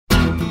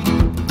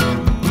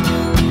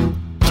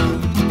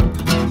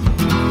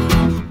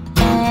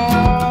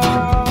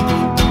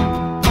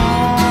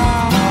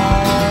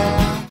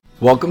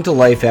Welcome to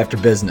Life After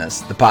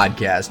Business, the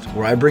podcast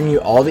where I bring you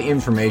all the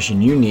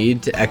information you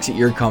need to exit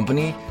your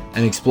company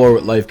and explore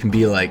what life can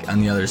be like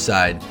on the other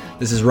side.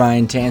 This is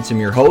Ryan Tansom,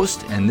 your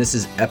host, and this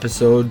is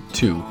episode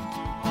 2.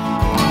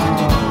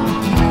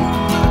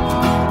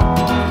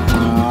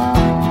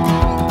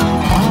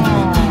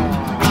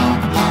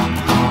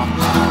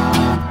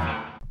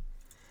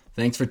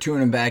 Thanks for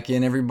tuning back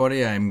in,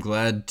 everybody. I'm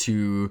glad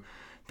to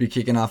be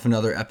kicking off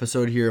another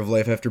episode here of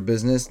Life After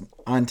Business.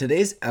 On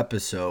today's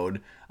episode,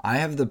 I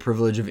have the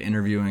privilege of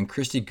interviewing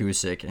Kristy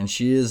Gusick, and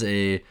she is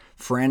a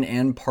friend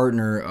and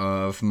partner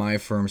of my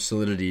firm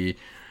Solidity.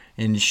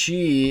 And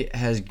she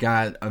has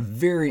got a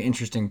very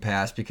interesting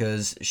past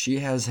because she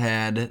has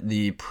had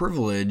the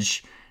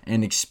privilege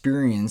and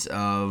experience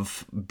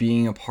of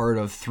being a part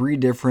of 3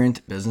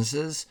 different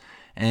businesses.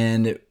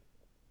 And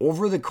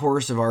over the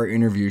course of our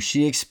interview,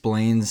 she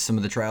explains some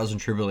of the trials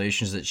and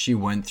tribulations that she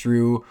went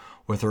through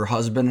with her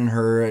husband and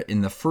her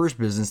in the first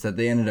business that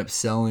they ended up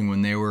selling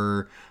when they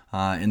were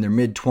in their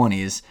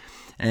mid-20s,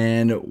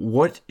 and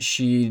what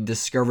she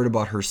discovered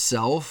about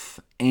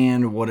herself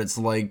and what it's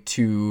like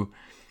to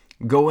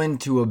go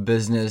into a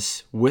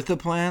business with a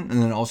plan,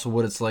 and then also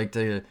what it's like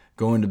to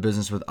go into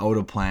business without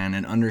a plan,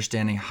 and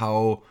understanding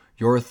how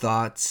your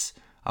thoughts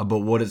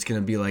about what it's going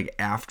to be like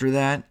after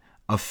that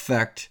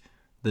affect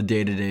the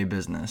day-to-day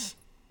business.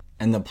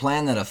 And the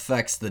plan that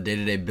affects the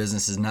day-to-day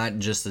business is not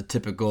just the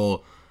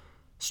typical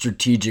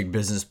strategic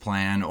business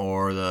plan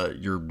or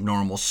your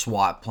normal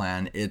SWOT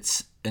plan.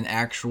 It's an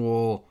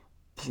actual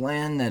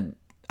plan that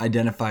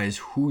identifies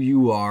who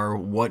you are,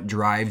 what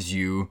drives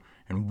you,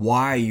 and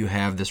why you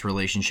have this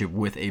relationship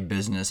with a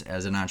business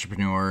as an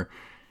entrepreneur,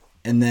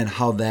 and then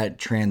how that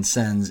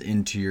transcends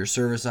into your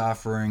service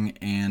offering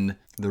and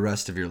the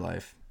rest of your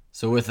life.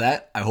 So with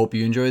that, I hope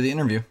you enjoy the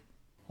interview.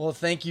 Well,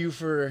 thank you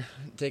for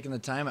taking the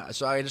time.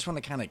 So I just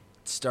want to kind of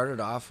start it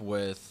off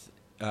with,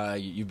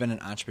 you've been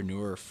an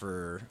entrepreneur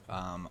for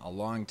a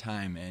long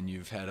time, and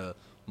you've had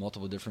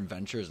multiple different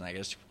ventures, and I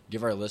guess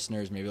give our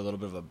listeners maybe a little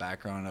bit of a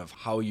background of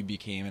how you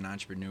became an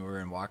entrepreneur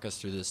and walk us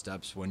through the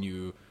steps when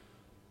you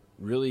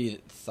really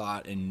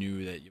thought and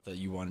knew that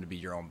you wanted to be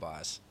your own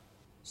boss.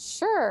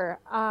 Sure.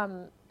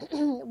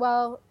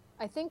 Well,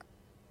 I think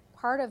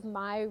part of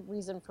my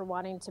reason for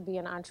wanting to be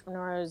an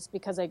entrepreneur is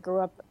because I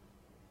grew up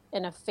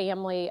in a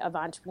family of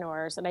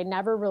entrepreneurs, and I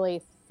never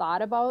really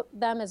thought about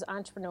them as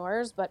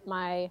entrepreneurs, but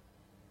my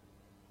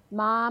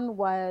mom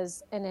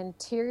was an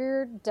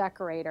interior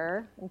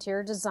decorator,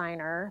 interior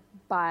designer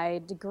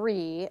by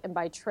degree and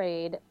by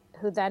trade,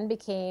 who then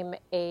became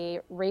a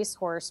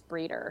racehorse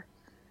breeder.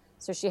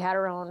 So she had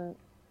her own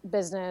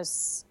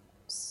business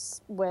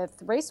with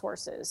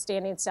racehorses,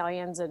 standing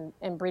stallions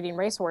and breeding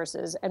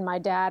racehorses. And my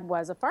dad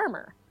was a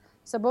farmer.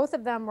 So both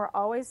of them were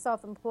always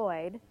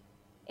self-employed,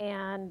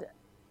 and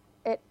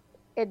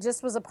it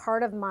just was a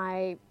part of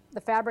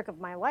the fabric of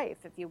my life,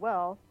 if you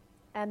will.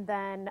 And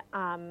then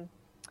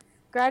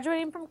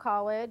graduating from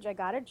college, I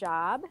got a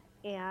job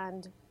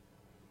and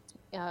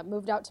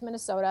moved out to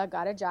Minnesota,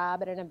 got a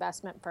job at an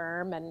investment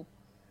firm,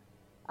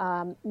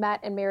 and met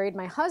and married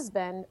my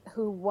husband,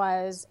 who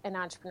was an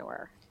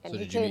entrepreneur. And so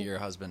did you meet your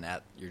husband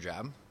at your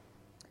job?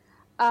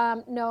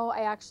 No,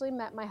 I actually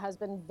met my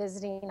husband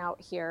visiting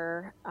out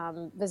here,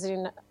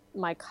 visiting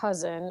my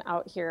cousin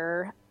out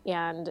here,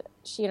 and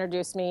she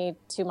introduced me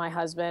to my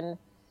husband,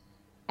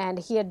 and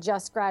he had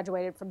just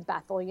graduated from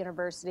Bethel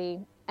University,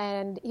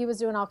 and he was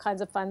doing all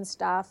kinds of fun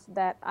stuff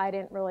that I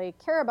didn't really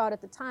care about at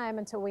the time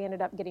until we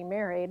ended up getting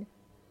married.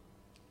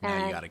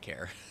 Now you gotta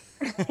care.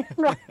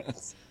 Right.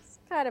 It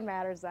kind of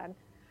matters then.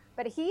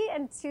 But he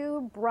and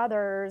 2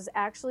 brothers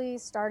actually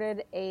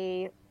started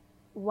a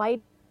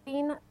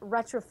lighting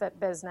retrofit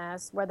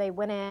business where they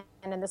went in,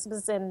 and this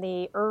was in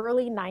the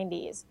early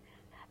 90s.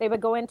 They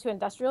would go into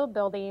industrial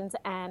buildings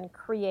and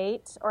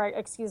replace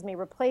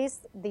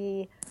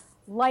the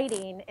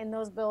lighting in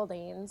those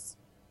buildings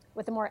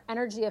with a more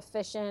energy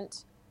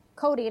efficient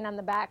coating on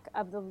the back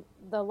of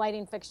the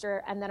lighting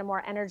fixture, and then a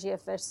more energy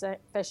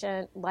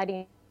efficient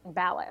lighting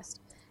ballast.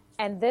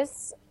 And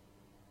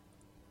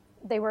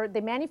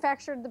they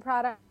manufactured the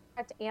product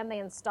and they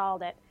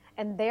installed it.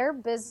 And their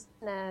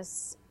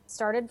business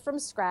started from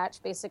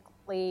scratch,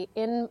 basically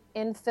in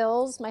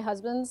Phil's, my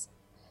husband's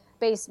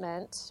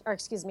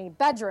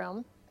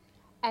bedroom.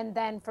 And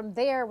then from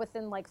there,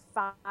 within like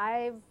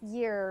 5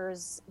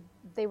 years,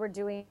 they were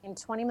doing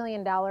 $20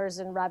 million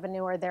in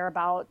revenue or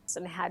thereabouts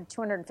and had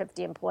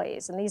 250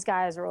 employees. And these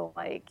guys were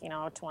like,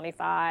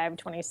 25,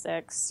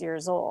 26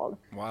 years old.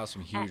 Wow,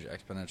 some huge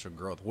exponential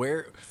growth.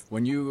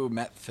 When you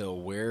met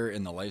Phil, where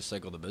in the life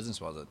cycle of the business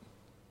was it?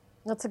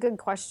 That's a good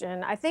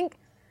question. I think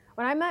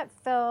when I met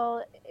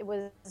Phil, it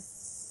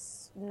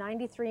was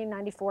 93,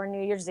 94,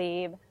 New Year's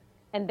Eve.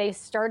 And they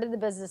started the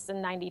business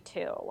in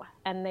 92.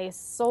 And they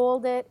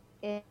sold it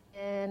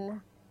in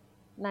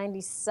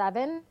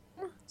 97.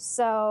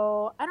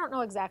 So I don't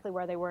know exactly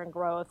where they were in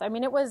growth. I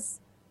mean,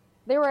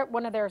 they were at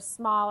one of their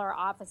smaller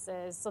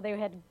offices. So they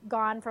had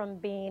gone from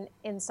being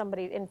in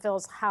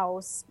Phil's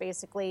house,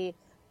 basically,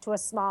 to a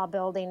small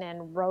building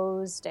in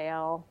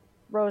Roseville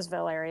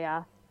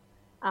area.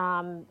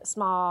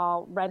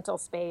 small rental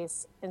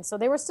space. And so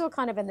they were still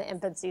kind of in the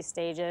infancy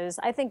stages.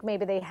 I think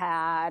maybe they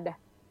had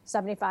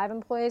 75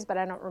 employees, but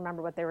I don't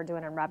remember what they were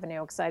doing in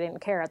revenue because I didn't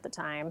care at the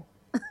time.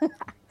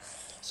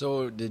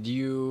 So did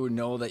you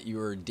know that you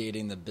were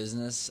dating the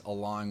business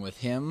along with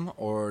him,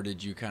 or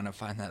did you kind of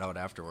find that out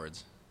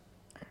afterwards?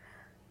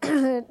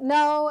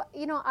 No,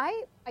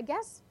 I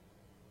guess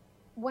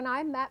when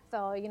I met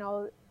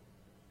Phil,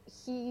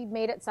 he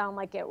made it sound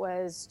like it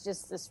was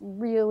just this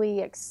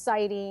really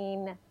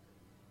exciting,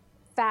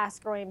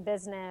 fast growing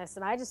business.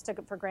 And I just took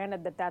it for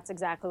granted that that's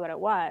exactly what it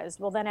was.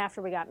 Well, then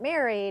after we got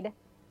married,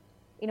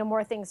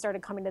 more things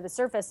started coming to the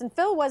surface. And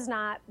Phil was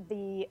not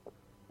the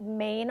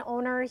main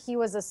owner. He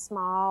was a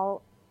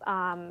small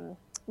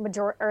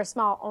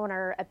small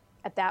owner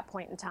at that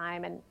point in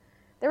time. And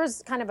there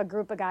was kind of a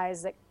group of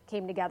guys that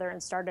came together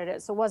and started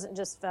it. So it wasn't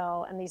just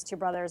Phil and these two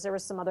brothers. There were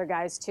some other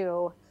guys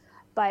too.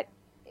 But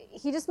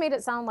he just made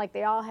it sound like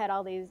they all had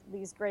all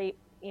these great,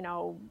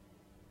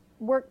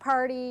 work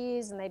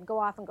parties, and they'd go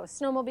off and go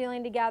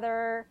snowmobiling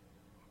together,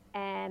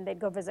 and they'd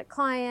go visit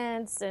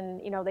clients,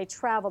 and they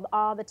traveled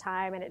all the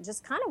time, and it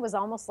just kind of was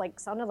almost like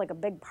sounded like a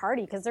big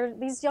party because they're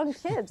these young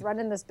kids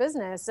running this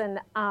business. And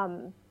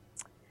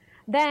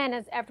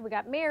then after we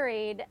got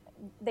married,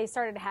 they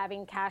started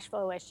having cash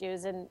flow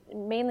issues, and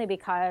mainly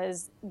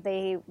because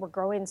they were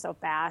growing so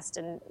fast,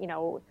 and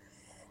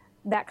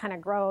that kind of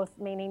growth,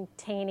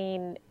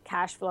 maintaining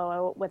cash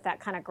flow with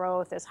that kind of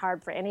growth is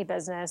hard for any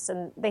business.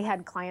 And they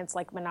had clients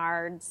like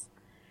Menards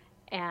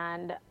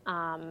and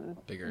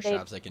bigger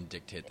shops that can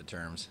dictate the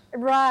terms.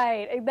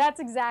 Right. That's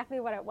exactly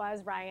what it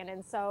was, Ryan.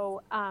 And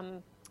so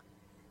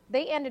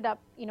they ended up,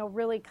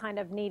 really kind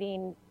of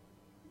needing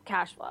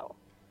cash flow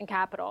and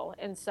capital.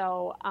 And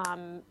so,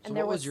 so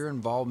what was your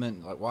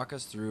involvement? Like, walk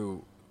us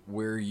through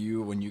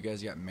when you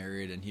guys got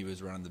married and he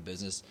was running the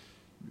business.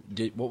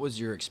 What was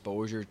your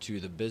exposure to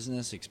the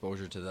business,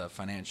 exposure to the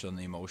financial and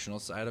the emotional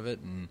side of it,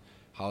 and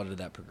how did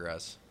that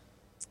progress?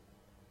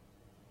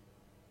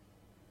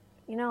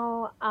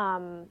 Gal,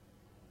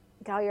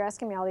 you're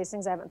asking me all these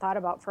things I haven't thought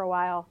about for a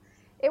while.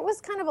 It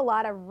was kind of a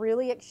lot of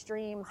really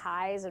extreme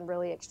highs and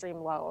really extreme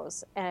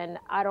lows. And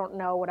I don't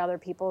know what other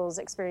people's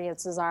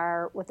experiences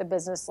are with a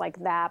business like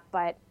that,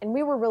 and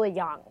we were really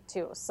young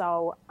too.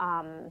 So,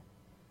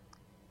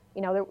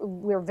 we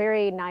were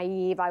very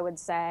naive, I would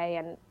say,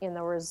 and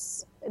there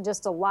was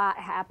just a lot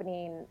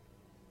happening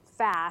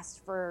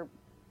fast for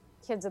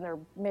kids in their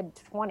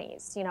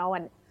mid-20s,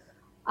 and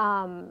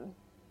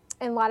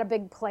a lot of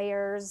big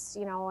players,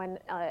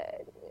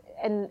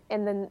 and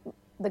then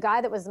the guy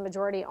that was the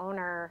majority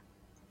owner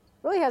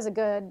really has a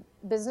good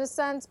business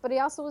sense, but he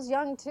also was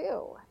young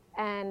too.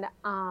 And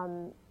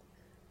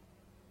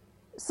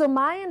so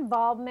my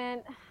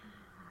involvement,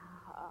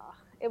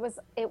 it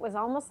was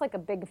almost like a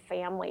big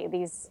family.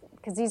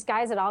 Because these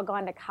guys had all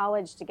gone to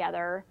college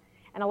together,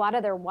 and a lot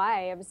of their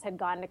wives had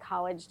gone to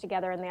college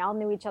together, and they all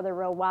knew each other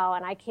real well.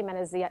 And I came in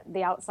as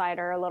the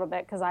outsider a little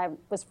bit because I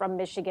was from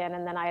Michigan,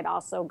 and then I had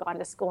also gone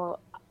to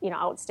school,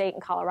 outstate in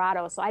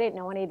Colorado, so I didn't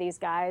know any of these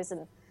guys,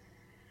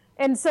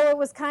 and so it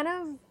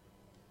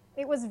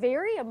was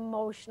very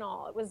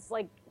emotional. It was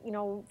like,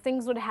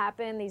 things would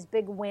happen, these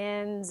big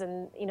wins,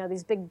 and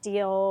these big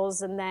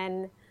deals, and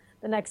then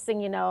the next thing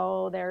you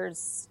know,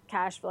 there's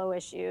cash flow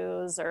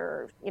issues,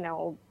 or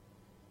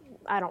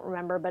I don't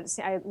remember, but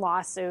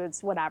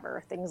lawsuits,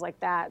 whatever, things like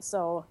that.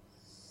 So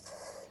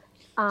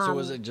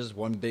was it just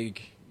one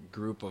big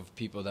group of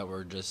people that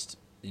were just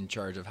in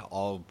charge of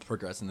all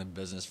progressing the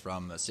business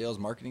from a sales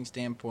marketing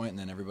standpoint, and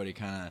then everybody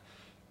kind of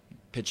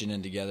pitching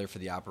in together for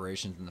the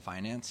operations and the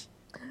finance?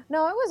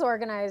 No, it was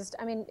organized.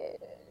 I mean,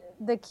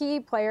 the key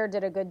player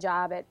did a good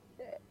job at,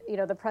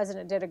 the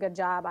president did a good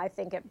job, I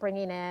think, at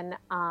bringing in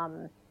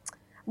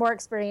more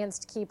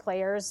experienced key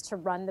players to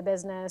run the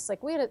business.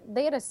 Like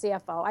they had a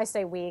CFO. I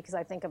say we because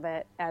I think of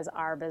it as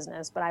our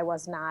business, but I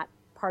was not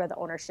part of the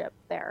ownership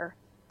there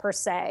per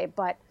se.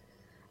 But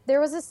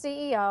there was a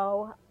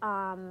CEO,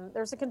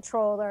 there was a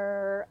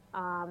controller,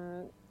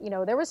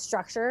 there was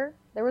structure,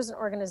 there was an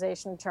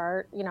organization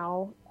chart.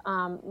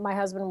 My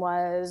husband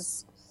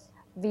was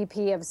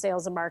VP of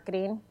sales and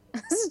marketing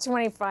as a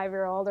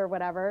 25-year-old or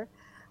whatever.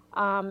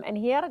 And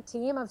he had a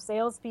team of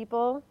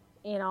salespeople.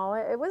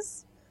 There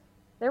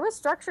was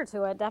structure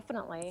to it,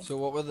 definitely. So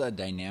what were the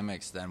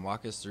dynamics then?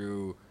 Walk us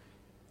through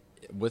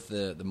with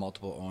the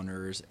multiple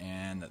owners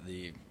and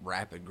the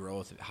rapid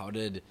growth. How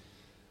did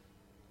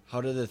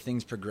the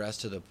things progress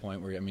to the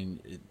point where,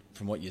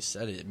 from what you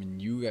said,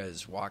 you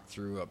guys walked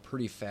through a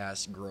pretty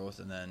fast growth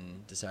and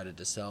then decided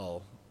to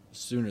sell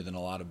sooner than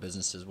a lot of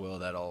businesses will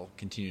that'll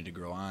continue to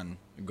go on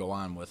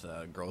with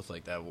growth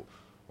like that.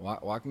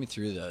 Walk me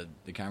through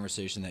the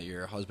conversation that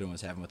your husband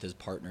was having with his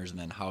partners, and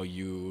then how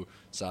you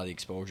saw the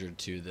exposure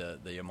to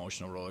the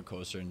emotional roller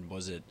coaster, and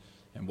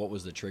what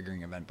was the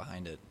triggering event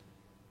behind it?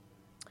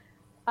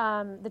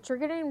 The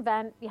triggering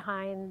event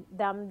behind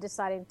them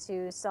deciding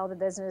to sell the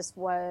business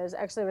was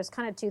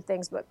kind of two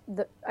things, but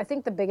I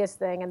think the biggest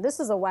thing, and this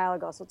is a while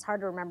ago, so it's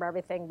hard to remember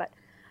everything, but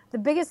the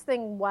biggest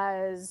thing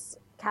was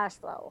cash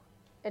flow.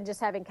 and just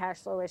having cash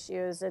flow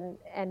issues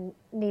and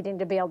needing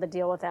to be able to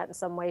deal with that in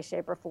some way,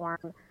 shape, or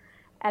form.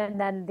 And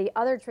then the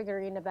other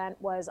triggering event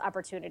was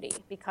opportunity,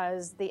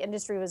 because the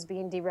industry was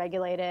being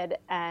deregulated,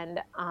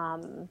 and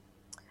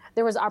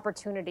there was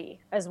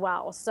opportunity as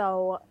well.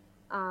 So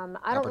I don't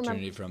remember.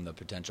 Opportunity from the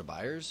potential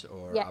buyers,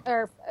 or Yeah,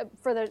 or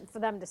for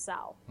them to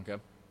sell.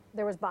 Okay.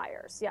 There was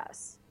buyers,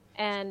 yes.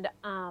 And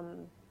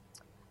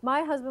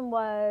my husband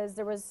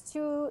there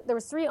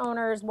was three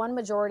owners, one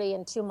majority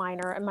and two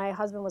minor, and my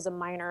husband was a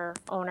minor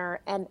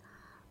owner. And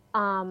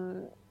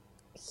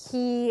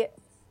he,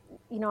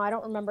 I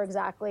don't remember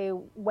exactly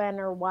when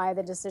or why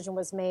the decision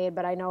was made,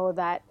 but I know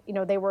that,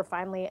 they were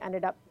finally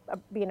ended up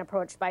being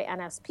approached by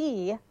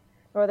NSP,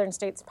 Northern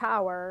States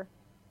Power,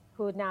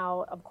 who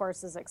now, of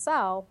course, is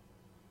Excel.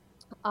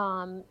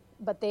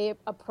 But they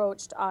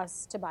approached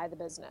us to buy the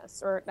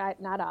business, or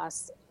not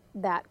us,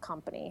 that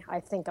company.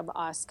 I think of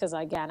us because,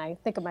 again, I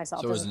think of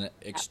myself. So it was an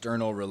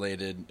external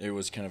related. It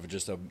was kind of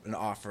just an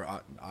offer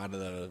out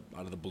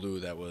of the blue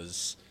that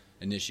was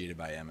initiated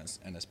by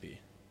NSP.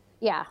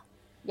 Yeah.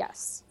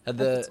 Yes.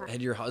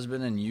 Had your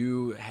husband and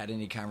you had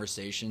any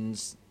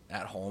conversations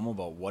at home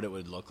about what it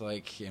would look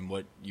like and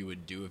what you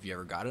would do if you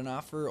ever got an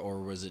offer, or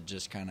was it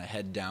just kind of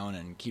head down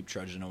and keep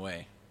trudging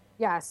away?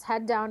 Yes,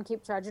 head down,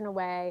 keep trudging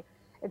away.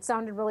 It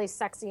sounded really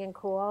sexy and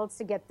cool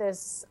to get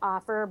this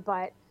offer,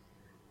 but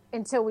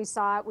until we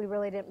saw it, we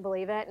really didn't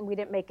believe it, and we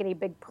didn't make any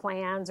big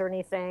plans or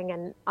anything.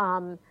 And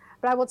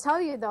but I will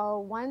tell you, though,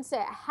 once it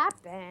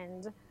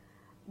happened,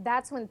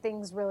 that's when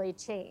things really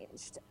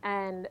changed,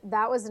 and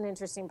that was an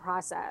interesting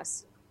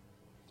process.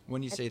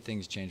 When you say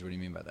things change, what do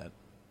you mean by that?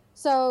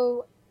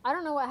 So I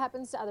don't know what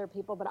happens to other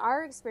people, but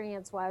our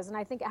experience was, and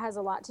I think it has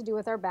a lot to do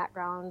with our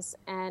backgrounds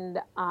and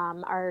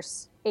our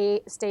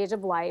stage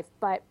of life,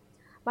 but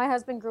my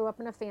husband grew up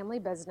in a family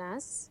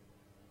business.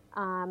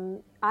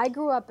 I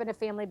grew up in a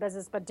family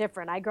business, but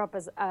different. I grew up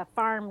as a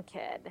farm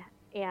kid,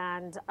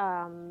 and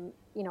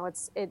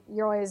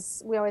we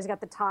always got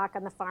the talk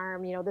on the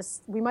farm.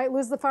 We might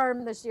lose the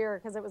farm this year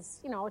because it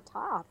was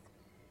tough,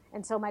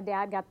 until my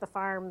dad got the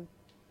farm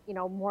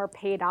more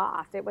paid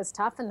off. It was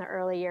tough in the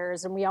early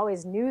years, and we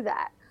always knew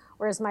that.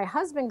 Whereas my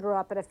husband grew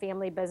up in a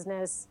family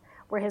business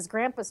where his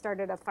grandpa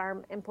started a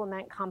farm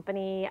implement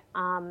company,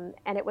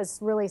 and it was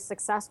really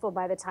successful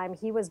by the time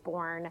he was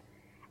born.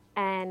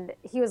 And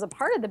he was a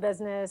part of the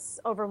business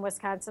over in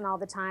Wisconsin all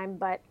the time,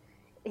 but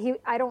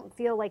I don't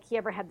feel like he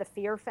ever had the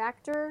fear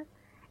factor.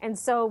 And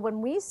so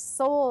when we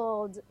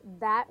sold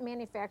that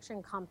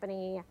manufacturing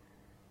company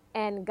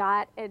and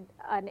got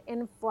an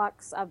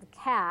influx of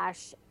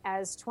cash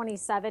as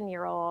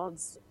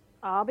 27-year-olds,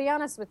 I'll be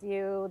honest with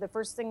you, the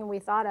first thing we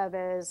thought of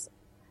is,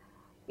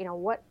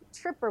 what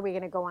trip are we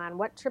going to go on?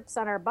 What trip's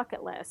on our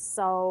bucket list?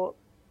 So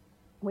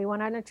we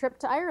went on a trip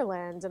to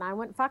Ireland, and I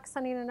went fox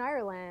hunting in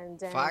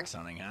Ireland. And fox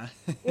hunting, huh?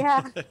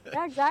 yeah,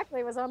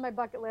 exactly. It was on my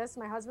bucket list.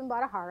 My husband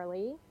bought a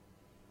Harley,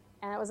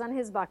 and it was on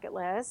his bucket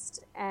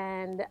list.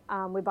 And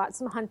we bought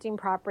some hunting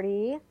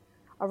property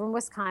over in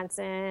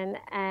Wisconsin,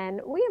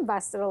 and we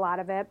invested a lot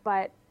of it.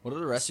 But what do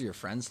the rest of your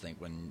friends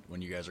think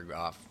when you guys are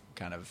off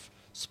kind of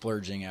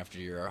splurging after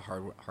your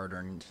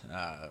hard-earned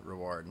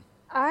reward?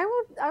 I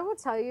will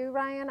tell you,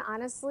 Ryan,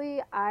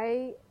 honestly,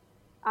 I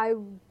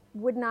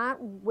would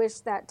not wish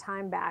that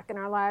time back in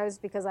our lives,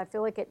 because I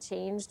feel like it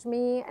changed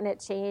me, and it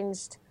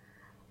changed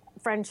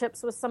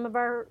friendships with some of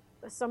our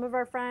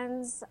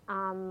friends,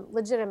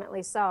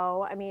 legitimately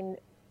so. I mean,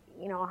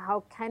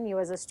 how can you,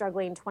 as a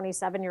struggling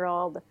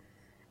 27-year-old,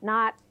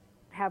 not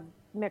have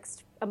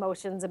mixed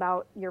emotions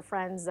about your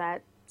friends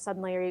that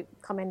suddenly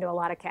come into a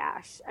lot of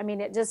cash? I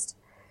mean, it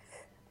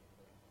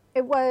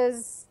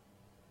was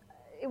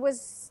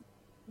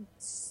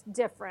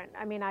different.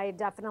 I mean, I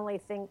definitely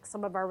think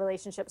some of our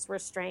relationships were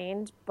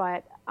strained,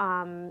 but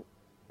and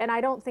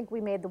I don't think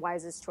we made the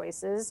wisest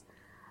choices.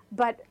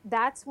 But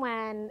that's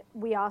when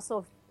we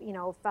also,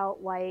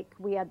 felt like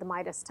we had the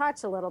Midas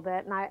touch a little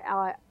bit.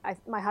 And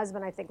my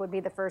husband, I think, would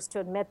be the first to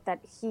admit that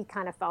he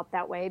kind of felt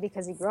that way,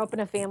 because he grew up in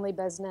a family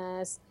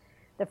business.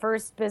 The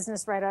first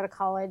business right out of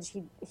college,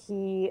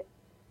 he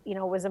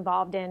was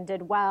involved in,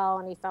 did well,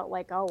 and he felt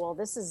like, oh, well,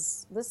 this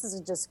is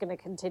just going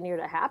to continue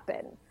to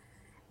happen.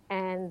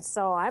 And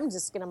so I'm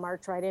just going to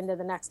march right into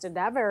the next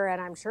endeavor,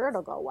 and I'm sure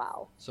it'll go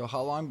well. So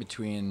how long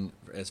between,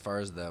 as far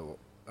as the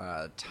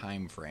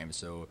time frame,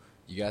 so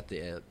you got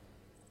the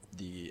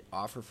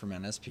offer from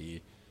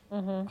NSP,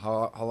 mm-hmm.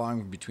 How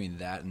long between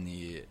that and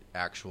the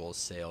actual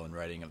sale and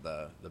writing of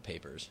the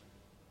papers?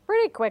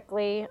 Pretty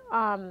quickly.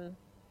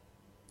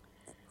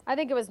 I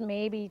think it was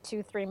maybe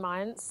 2-3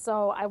 months.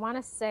 So I want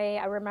to say,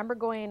 I remember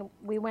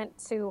we went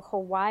to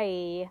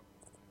Hawaii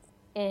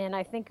in,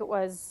 I think it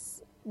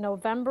was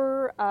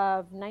November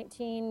of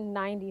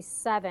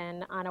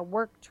 1997 on a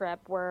work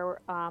trip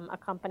where a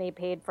company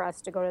paid for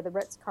us to go to the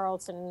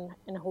Ritz-Carlton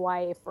in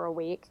Hawaii for a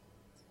week.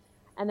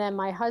 And then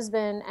my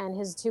husband and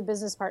his two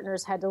business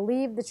partners had to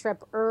leave the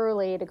trip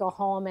early to go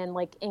home and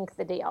ink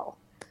the deal.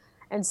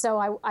 And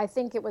so I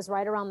think it was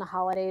right around the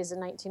holidays in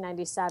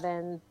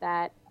 1997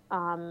 that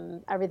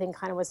everything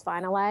kind of was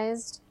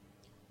finalized.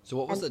 So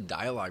what was the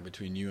dialogue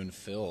between you and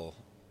Phil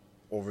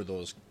over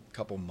those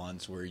couple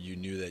months where you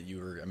knew that you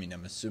were, I mean,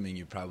 I'm assuming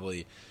you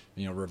probably,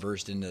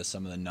 reversed into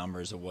some of the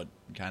numbers of what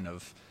kind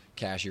of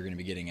cash you're going to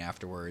be getting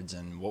afterwards,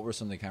 and what were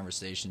some of the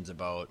conversations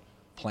about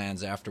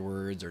plans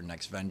afterwards or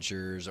next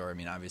ventures? Or, I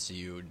mean, obviously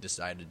you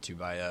decided to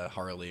buy a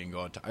Harley and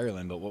go out to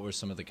Ireland, but what were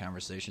some of the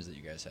conversations that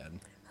you guys had?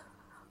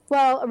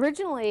 Well,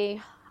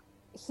 originally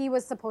he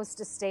was supposed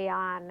to stay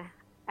on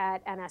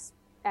at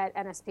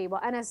NSP.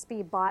 Well,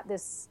 NSP bought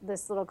this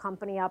little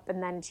company up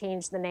and then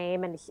changed the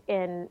name,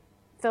 and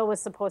Phil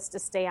was supposed to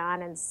stay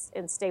on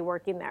and stay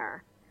working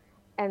there.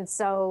 And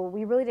so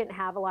we really didn't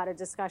have a lot of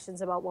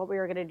discussions about what we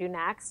were going to do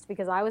next,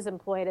 because I was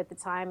employed at the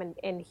time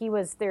and he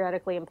was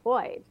theoretically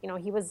employed.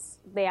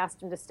 They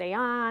asked him to stay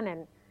on,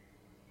 and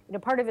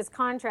part of his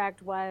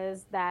contract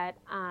was that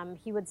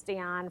he would stay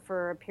on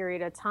for a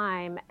period of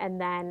time, and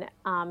then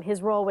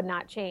his role would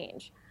not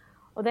change.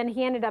 Well, then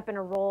he ended up in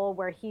a role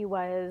where he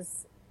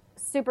was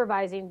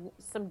supervising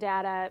some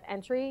data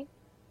entry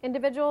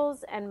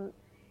individuals, and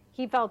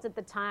he felt at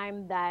the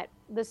time that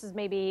this is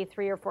maybe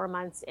 3 or 4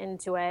 months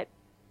into it,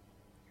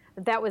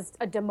 that was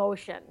a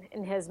demotion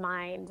in his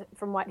mind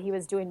from what he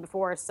was doing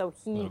before. So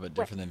he, a little bit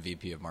different than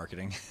VP of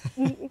marketing.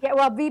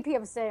 VP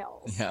of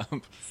sales. Yeah.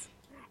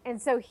 And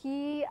so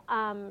he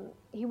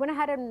went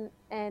ahead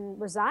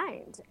and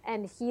resigned.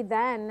 And he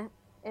then,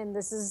 and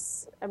this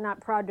is, I'm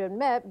not proud to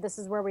admit, this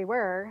is where we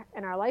were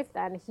in our life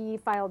then, he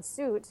filed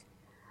suit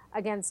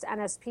against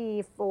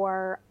NSP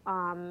for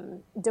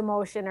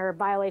demotion or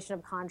violation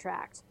of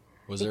contract.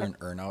 Was there an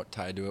earnout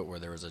tied to it where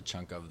there was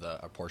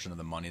a portion of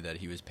the money that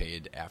he was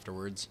paid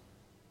afterwards?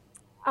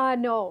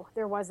 No,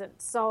 there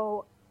wasn't.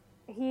 So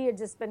he had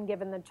just been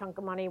given the chunk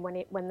of money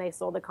when they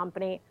sold the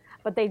company,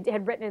 but they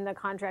had written in the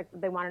contract that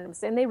they wanted him to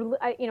stay. And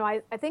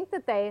I think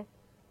that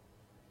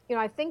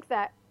I think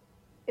that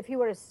if he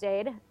would have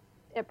stayed,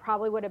 it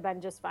probably would have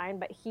been just fine.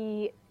 But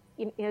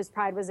his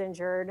pride was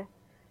injured,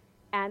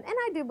 and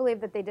I do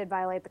believe that they did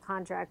violate the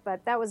contract,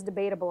 but that was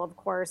debatable, of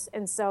course.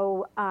 And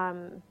so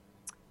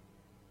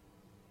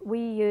we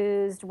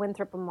used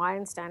Winthrop and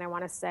Weinstein, I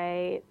want to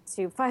say,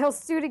 to file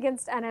suit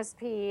against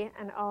NSP.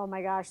 And oh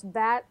my gosh,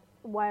 that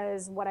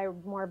was what I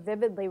more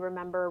vividly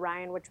remember,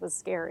 Ryan, which was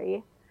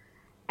scary.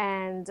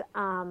 And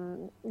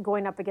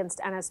going up against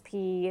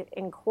NSP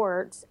in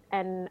court.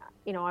 And,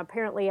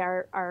 apparently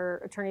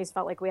our attorneys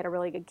felt like we had a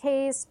really good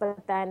case.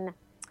 But then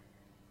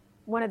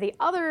one of the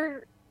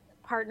other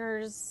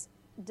partners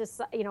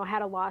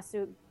had a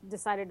lawsuit,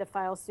 decided to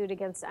file suit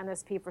against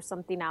NSP for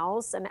something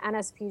else. And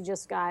NSP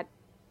just got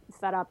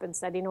fed up and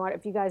said, you know what,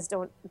 if you guys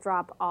don't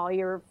drop all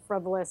your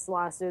frivolous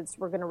lawsuits,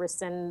 we're going to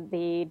rescind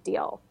the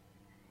deal.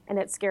 And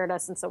it scared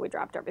us, and so we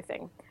dropped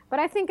everything. But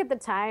I think at the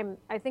time,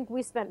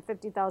 we spent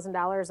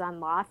 $50,000 on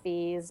law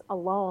fees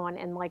alone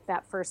in like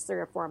that first 3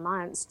 or 4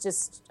 months,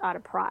 just out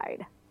of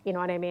pride. You know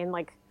what I mean?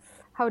 Like,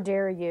 how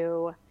dare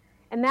you?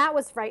 And that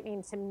was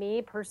frightening to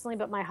me personally,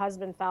 but my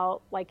husband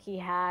felt like he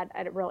had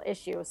a real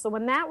issue. So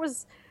when that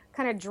was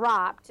kind of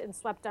dropped and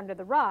swept under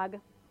the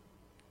rug,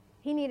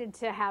 he needed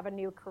to have a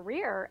new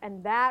career,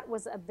 and that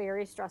was a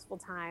very stressful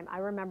time. I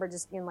remember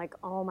just being like,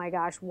 oh my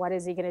gosh, what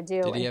is he going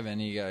to do? Did he have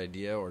any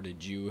idea, or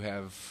did you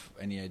have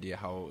any idea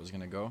how it was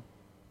going to go?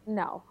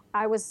 No,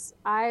 I was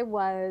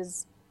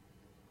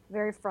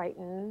very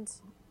frightened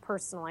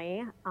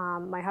personally.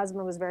 My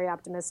husband was very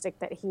optimistic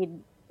that he'd,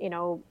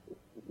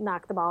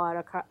 knock the ball out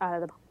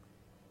of the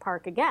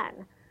park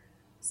again.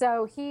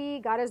 So he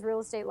got his real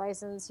estate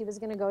license. He was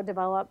going to go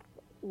develop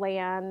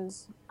land.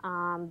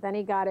 Then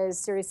he got his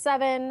Series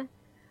 7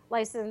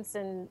 license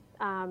and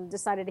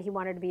decided he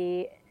wanted to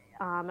be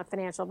a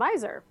financial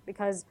advisor,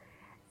 because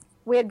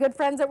we had good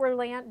friends that were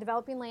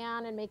developing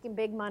land and making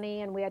big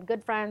money, and we had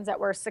good friends that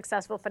were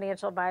successful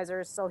financial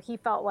advisors. So he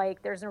felt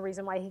like there's no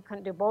reason why he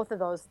couldn't do both of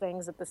those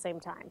things at the same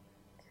time.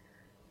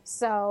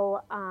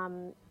 So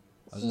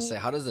I was going to say,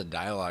 how does the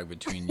dialogue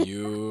between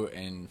you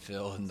and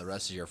Phil and the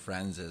rest of your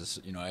friends is,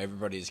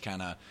 everybody's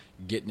kind of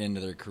getting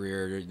into their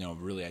career,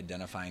 really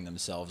identifying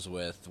themselves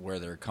with where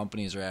their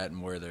companies are at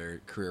and where their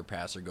career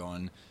paths are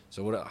going.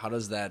 So how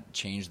does that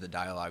change the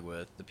dialogue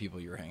with the people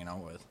you were hanging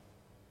out with?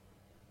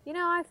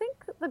 I think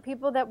the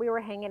people that we were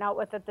hanging out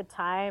with at the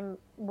time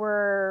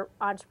were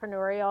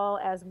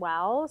entrepreneurial as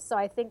well. So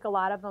I think a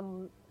lot of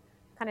them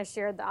kind of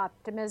shared the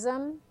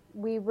optimism.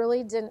 We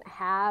really didn't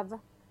have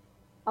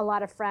a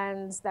lot of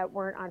friends that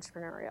weren't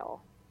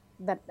entrepreneurial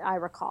that I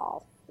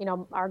recall.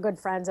 Our good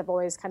friends have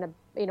always kind of,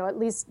 at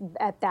least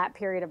at that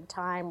period of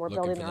time, were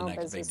building their own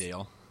business. Big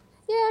deal.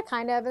 Yeah,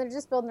 kind of. They're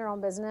just building their own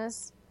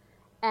business.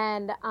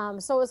 And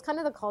so it was kind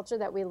of the culture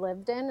that we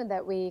lived in, and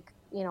that we,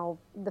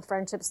 the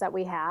friendships that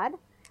we had,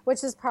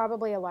 which is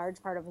probably a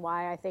large part of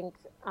why I think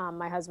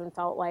my husband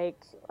felt like,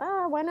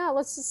 why not?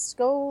 Let's just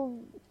go,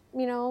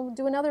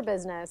 do another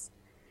business.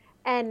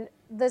 And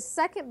the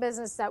second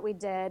business that we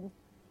did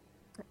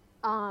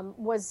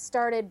was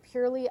started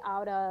purely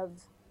out of,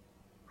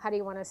 how do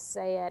you want to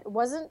say it?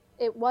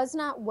 It was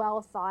not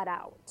well thought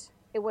out.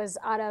 It was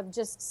out of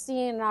just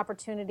seeing an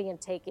opportunity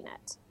and taking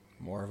it.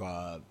 More of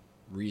a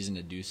reason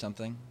to do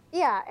something?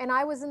 Yeah, and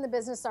I was in the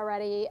business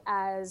already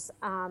as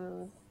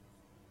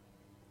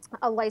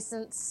a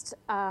licensed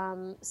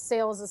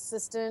sales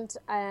assistant,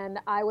 and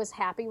I was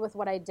happy with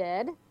what I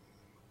did.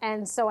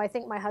 And so I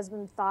think my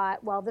husband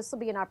thought, well, this will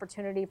be an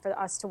opportunity for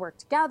us to work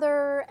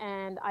together,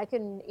 and I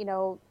can,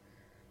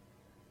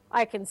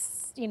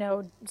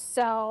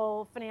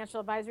 sell financial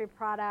advisory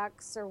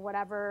products or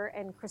whatever,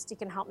 and Kristy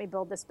can help me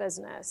build this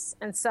business.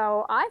 And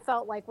so I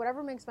felt like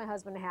whatever makes my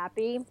husband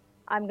happy,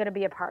 I'm going to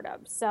be a part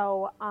of.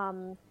 So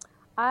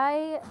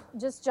I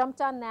just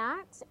jumped on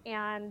that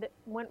and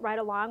went right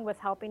along with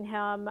helping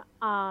him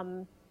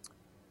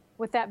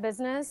with that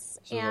business.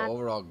 So the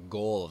overall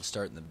goal of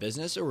starting the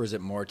business, or was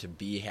it more to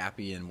be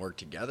happy and work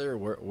together?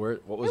 What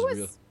was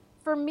real?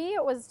 For me,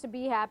 it was to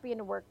be happy and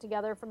to work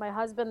together. For my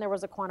husband, there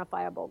was a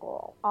quantifiable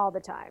goal all the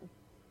time.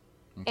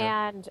 Okay.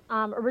 And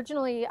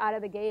originally out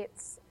of the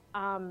gates,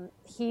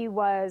 he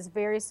was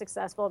very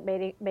successful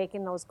at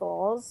making those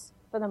goals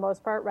for the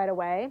most part right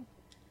away.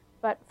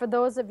 But for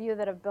those of you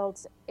that have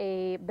built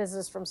a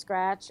business from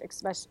scratch,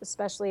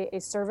 especially a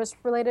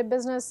service-related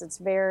business, it's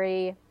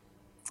very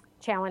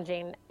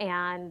challenging.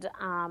 And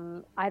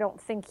I don't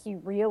think he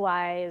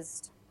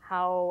realized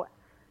how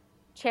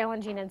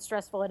challenging and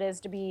stressful it is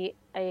to be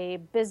a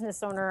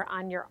business owner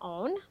on your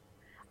own.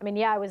 I mean,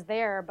 yeah, I was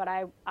there, but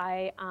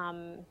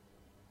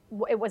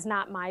it was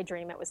not my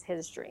dream. It was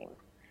his dream.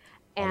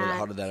 And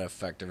how did that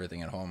affect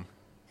everything at home?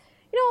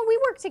 We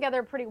worked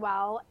together pretty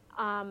well.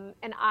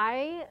 And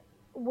I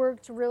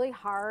worked really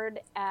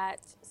hard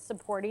at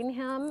supporting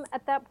him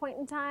at that point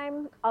in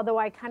time. Although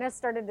I kind of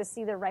started to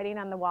see the writing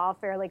on the wall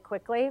fairly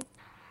quickly,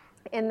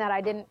 in that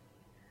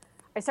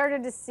I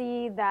started to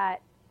see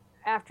that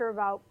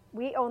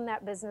we owned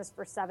that business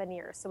for 7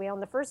 years. So we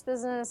owned the first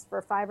business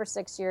for 5 or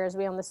 6 years.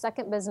 We owned the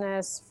second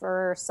business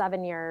for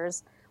 7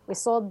 years. We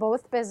sold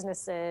both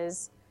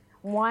businesses,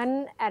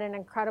 one at an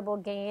incredible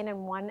gain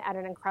and one at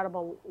an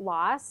incredible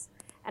loss.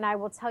 And I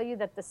will tell you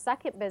that the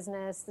second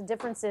business, the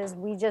difference is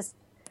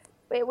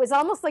it was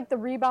almost like the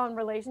rebound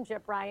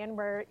relationship, Ryan,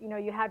 where,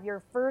 you have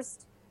your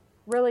first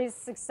really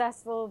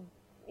successful,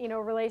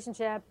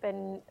 relationship,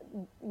 and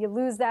you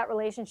lose that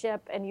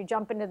relationship and you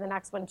jump into the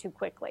next one too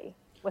quickly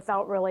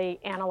without really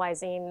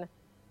analyzing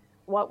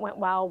what went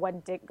well,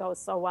 what didn't go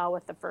so well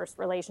with the first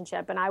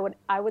relationship. And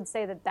I would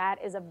say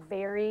that is a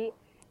very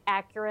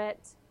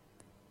accurate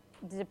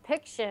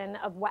depiction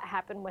of what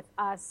happened with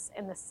us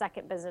in the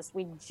second business.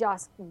 We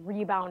just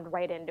rebound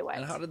right into it.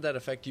 And how did that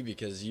affect you?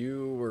 Because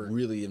you were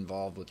really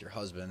involved with your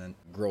husband and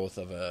growth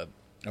of a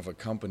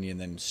company,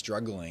 and then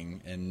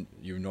struggling, and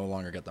you no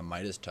longer got the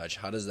Midas Touch.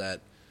 How does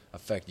that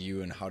affect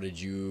you, and how did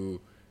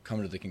you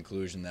come to the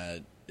conclusion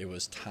that it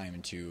was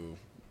time to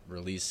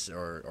release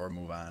or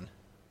move on?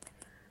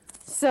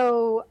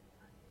 So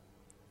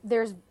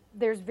there's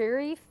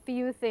very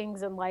few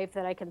things in life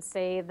that I can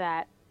say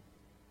that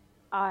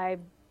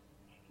I've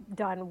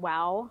done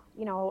well.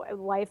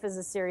 Life is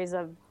a series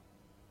of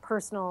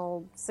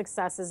personal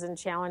successes and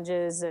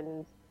challenges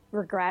and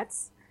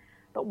regrets.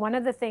 But one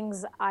of the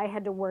things I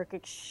had to work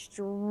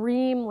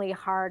extremely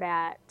hard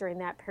at during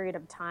that period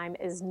of time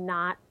is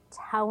not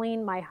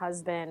telling my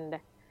husband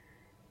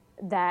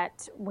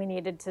that we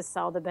needed to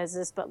sell the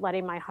business, but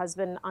letting my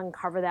husband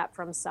uncover that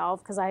for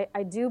himself. Because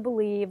I do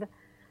believe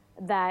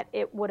that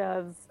it would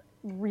have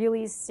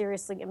really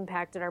seriously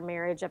impacted our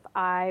marriage if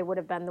I would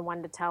have been the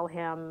one to tell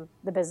him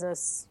the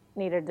business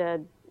needed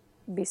to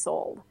be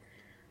sold.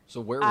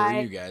 So where were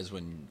you guys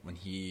when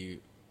he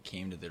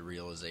came to the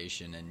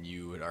realization, and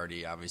you had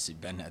already obviously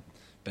been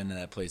in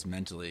that place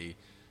mentally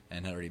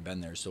and had already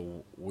been there?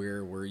 So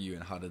where were you,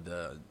 and how did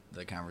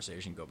the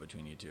conversation go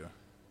between you two?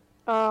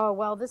 Oh,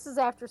 well, this is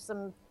after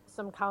some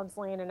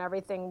counseling and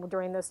everything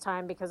during this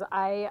time, because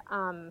my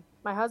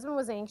husband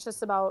was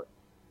anxious about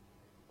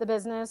the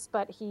business,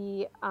 but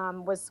he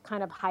was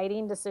kind of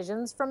hiding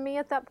decisions from me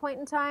at that point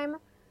in time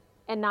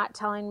and not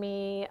telling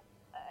me,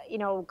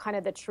 kind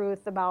of the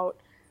truth about,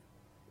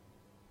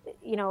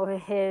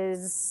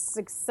 his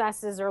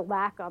successes or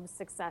lack of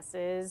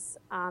successes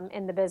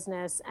in the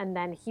business. And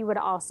then he would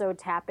also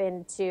tap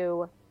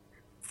into,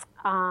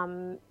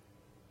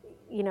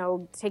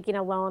 taking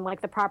a loan, like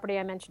the property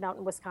I mentioned out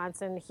in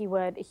Wisconsin.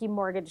 He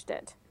mortgaged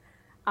it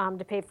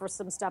to pay for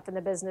some stuff in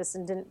the business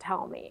and didn't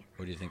tell me.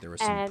 What do you think? There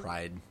was some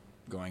pride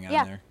going on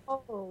there?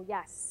 Oh,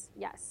 yes.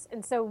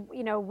 And so,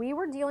 we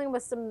were dealing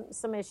with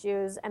some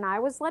issues, and I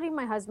was letting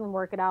my husband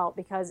work it out,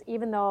 because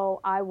even though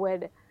I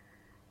would,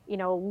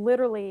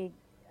 literally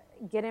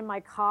get in my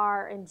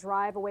car and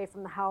drive away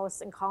from the house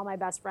and call my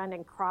best friend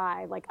and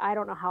cry, like, I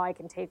don't know how I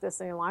can take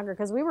this any longer,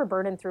 because we were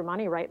burning through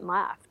money right and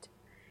left.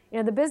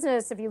 The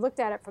business, if you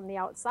looked at it from the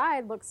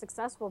outside, looked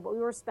successful, but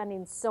we were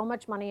spending so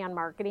much money on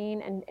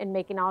marketing and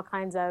making all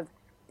kinds of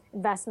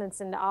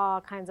investments into all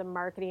kinds of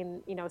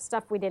marketing,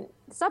 stuff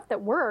that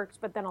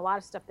worked, but then a lot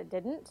of stuff that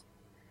didn't.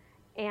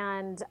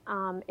 And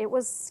it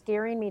was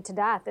scaring me to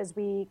death as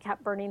we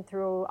kept burning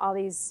through all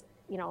these,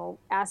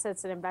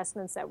 assets and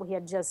investments that we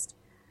had just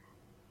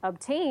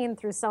obtained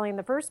through selling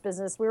the first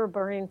business, we were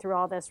burning through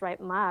all this right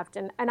and left.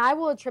 And I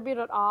will attribute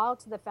it all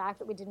to the fact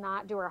that we did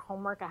not do our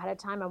homework ahead of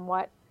time on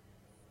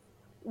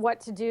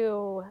what to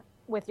do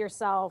with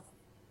yourself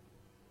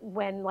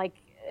when, like,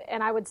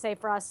 and I would say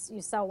for us,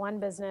 you sell one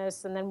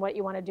business and then what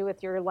you want to do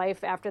with your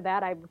life after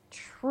that. I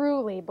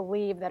truly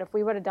believe that if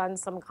we would have done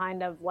some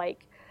kind of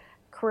like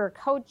career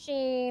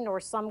coaching or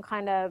some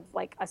kind of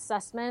like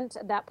assessment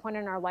at that point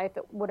in our life,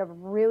 it would have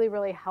really,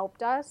 really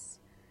helped us,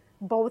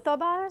 both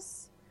of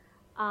us,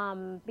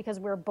 because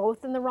we were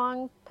both in the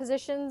wrong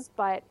positions,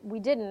 but we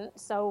didn't.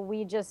 So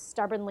we just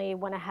stubbornly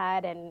went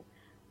ahead and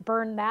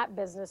burned that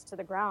business to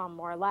the ground,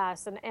 more or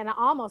less, and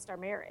almost our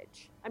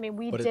marriage. I mean,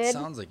 we But did. it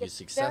sounds like you there,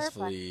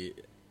 successfully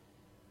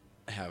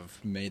have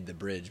made the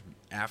bridge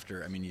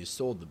after. I mean, you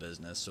sold the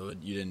business, so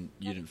you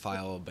didn't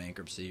file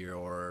bankruptcy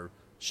or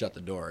shut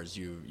the doors.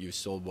 You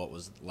sold what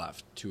was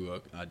left to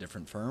a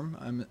different firm.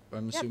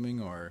 I'm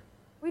assuming, or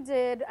we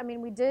did. I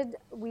mean, we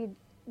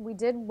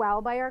did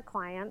well by our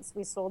clients.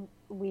 We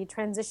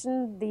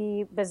transitioned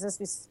the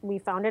business. We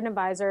found an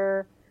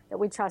advisor that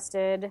we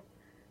trusted,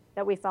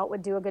 that we felt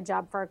would do a good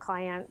job for our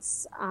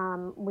clients.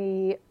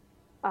 We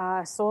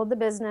sold the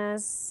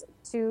business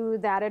to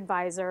that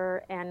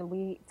advisor,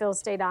 and Phil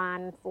stayed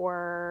on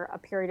for a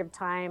period of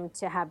time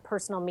to have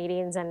personal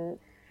meetings and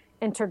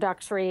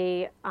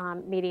introductory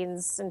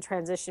meetings and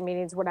transition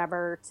meetings,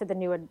 whatever, to the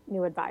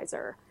new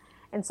advisor.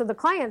 And so the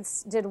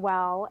clients did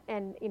well,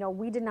 and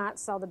we did not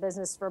sell the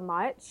business for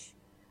much.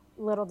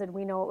 Little did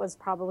we know it was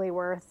probably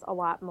worth a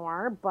lot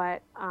more,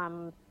 but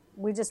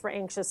we just were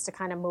anxious to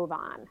kind of move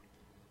on.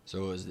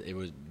 so it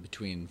was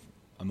between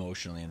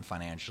emotionally and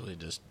financially,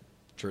 just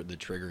the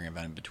triggering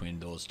event between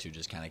those two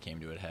just kind of came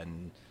to a head,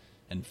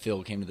 and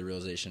Phil came to the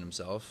realization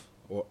himself,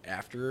 or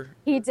after?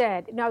 He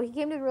did. No, he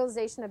came to the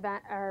realization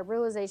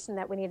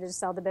that we needed to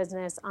sell the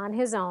business on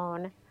his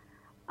own.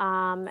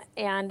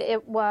 And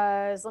it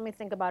was, let me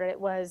think about it. It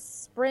was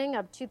spring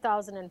of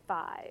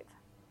 2005.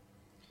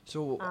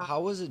 So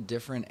how was it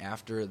different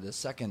after the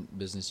second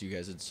business you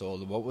guys had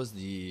sold? What was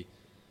the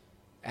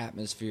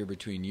atmosphere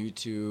between you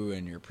two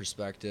and your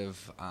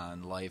perspective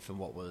on life and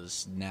what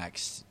was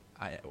next?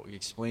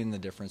 Explain the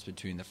difference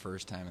between the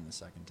first time and the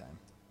second time.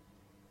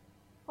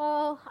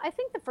 Well, I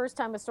think the first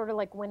time was sort of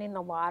like winning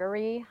the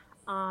lottery.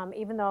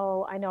 Even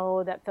though I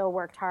know that Phil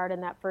worked hard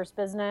in that first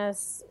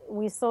business,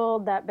 we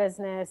sold that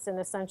business and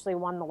essentially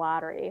won the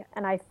lottery.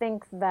 And I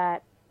think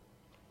that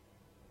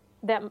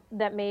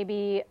may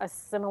be a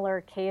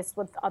similar case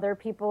with other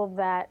people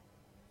that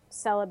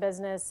sell a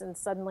business and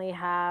suddenly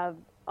have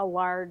a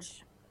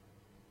large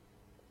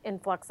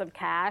influx of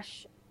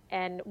cash.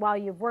 And while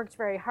you've worked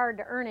very hard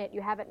to earn it,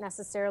 you haven't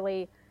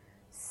necessarily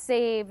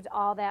saved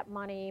all that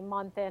money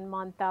month in,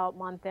 month out,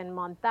 month in,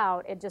 month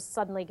out. It just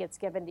suddenly gets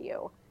given to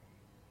you.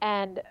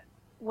 And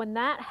when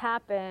that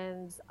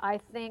happens, I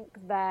think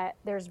that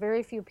there's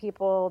very few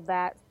people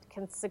that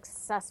can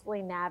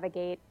successfully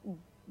navigate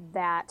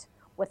that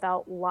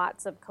without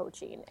lots of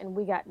coaching. And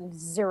we got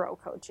zero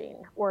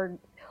coaching or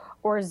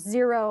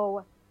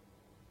zero,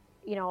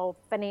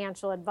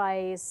 financial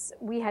advice.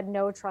 We had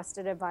no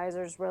trusted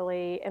advisors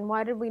really. And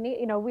why did we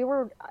need,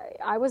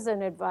 I was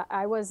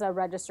a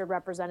registered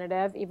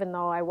representative, even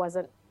though I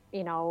wasn't,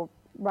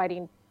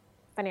 writing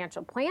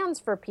financial plans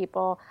for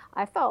people.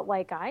 I felt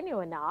like I knew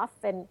enough,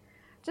 and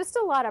just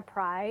a lot of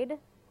pride.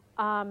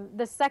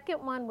 The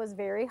second one was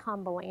very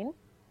humbling.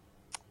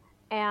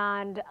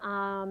 And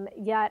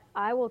yet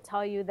I will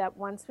tell you that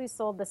once we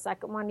sold the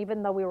second one,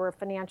 even though we were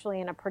financially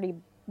in a pretty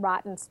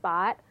rotten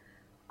spot,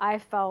 I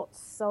felt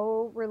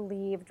so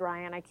relieved,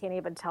 Ryan. I can't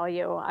even tell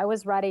you. I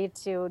was ready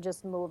to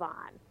just move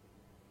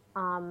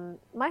on.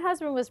 My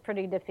husband was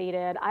pretty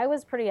defeated. I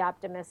was pretty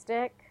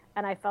optimistic,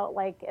 and I felt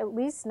like at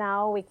least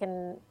now we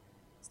can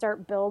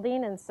start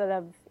building instead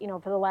of,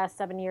 for the last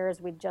 7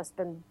 years, we'd just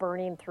been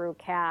burning through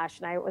cash.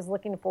 And I was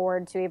looking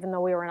forward to, even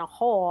though we were in a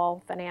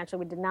hole financially,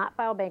 we did not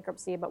file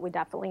bankruptcy, but we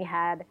definitely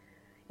had,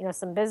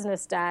 some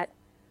business debt.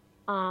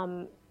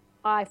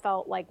 I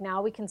felt like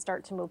now we can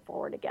start to move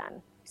forward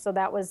again. So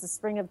that was the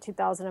spring of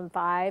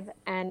 2005.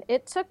 And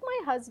it took my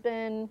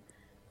husband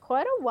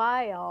quite a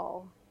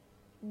while.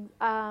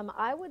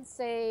 I would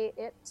say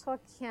it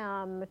took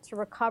him to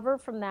recover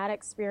from that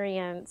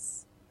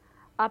experience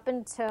up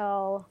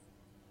until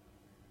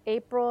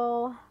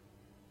April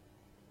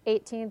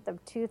 18th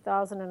of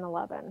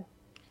 2011.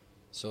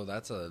 So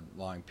that's a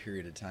long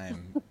period of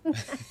time.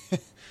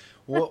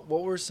 What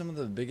were some of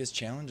the biggest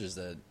challenges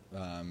that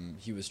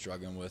he was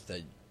struggling with,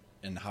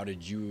 and how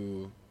did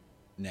you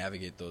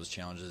navigate those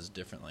challenges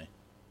differently?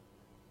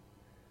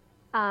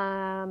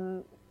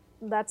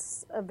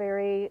 That's a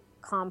very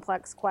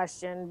complex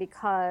question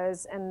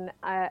because, and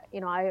I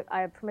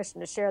have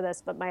permission to share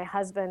this, but my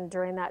husband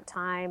during that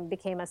time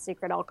became a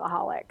secret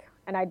alcoholic,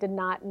 and I did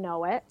not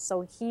know it.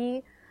 So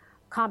he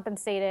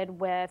compensated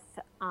with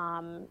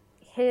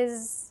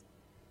his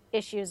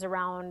issues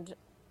around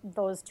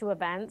those two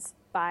events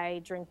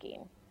by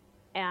drinking,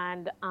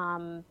 and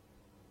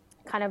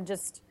kind of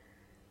just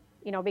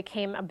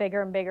became a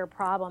bigger and bigger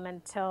problem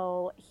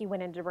until he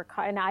went into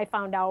recovery. And I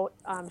found out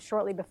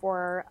shortly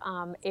before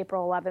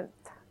April 18th,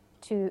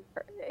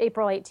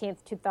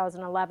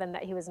 2011,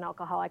 that he was an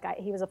alcoholic.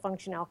 He was a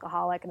functioning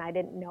alcoholic, and I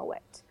didn't know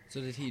it.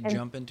 So did he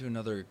jump into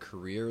another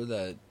career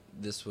that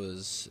this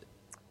was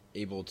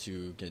able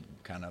to get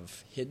kind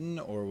of hidden,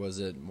 or was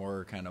it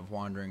more kind of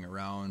wandering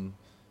around?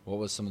 What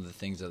was some of the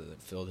things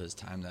that filled his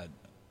time that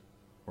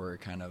were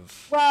kind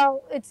of...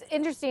 Well, it's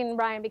interesting,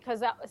 Ryan,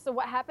 because so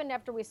what happened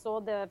after we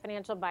sold the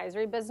financial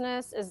advisory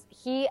business is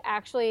he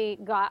actually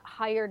got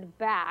hired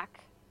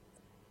back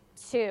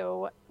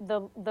to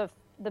the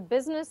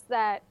business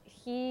that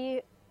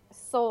he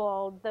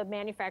sold, the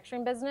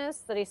manufacturing business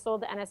that he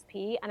sold to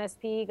NSP.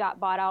 NSP got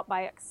bought out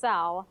by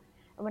Excel.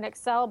 And when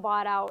Excel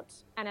bought out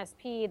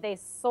NSP, they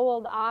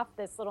sold off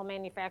this little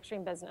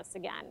manufacturing business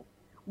again.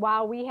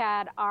 While we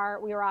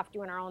were off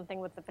doing our own thing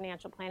with the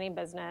financial planning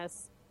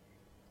business,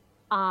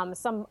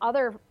 some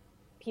other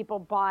people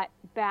bought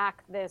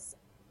back this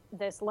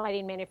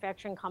lighting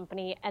manufacturing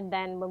company. And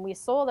then when we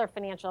sold our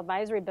financial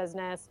advisory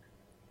business,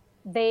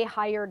 they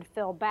hired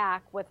Phil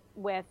back with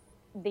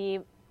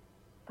the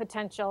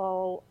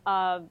potential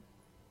of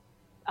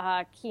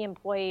key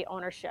employee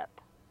ownership.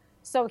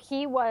 So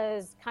he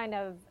went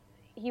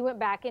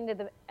back into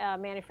the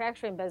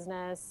manufacturing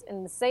business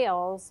in the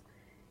sales,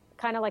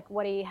 kind of like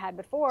what he had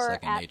before.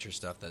 Second nature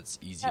stuff that's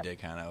easy to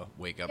kind of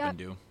wake up and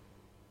do.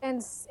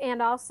 And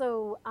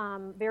also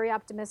very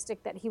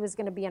optimistic that he was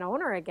going to be an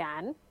owner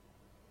again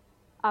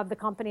of the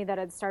company that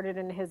had started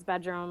in his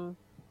bedroom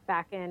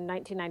back in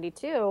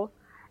 1992.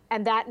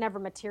 And that never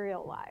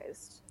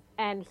materialized.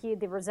 And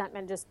the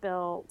resentment just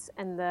built,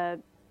 and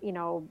the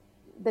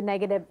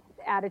negative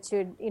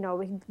attitude,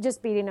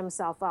 just beating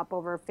himself up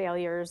over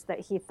failures that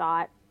he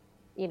thought,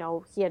 he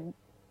had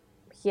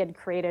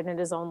created in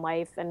his own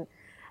life. And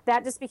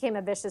that just became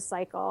a vicious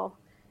cycle.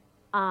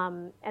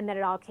 And then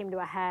it all came to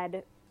a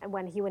head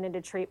when he went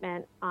into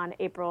treatment on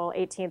April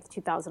 18th,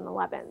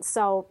 2011.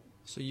 So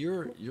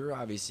you're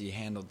obviously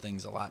handled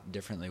things a lot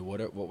differently.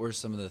 What were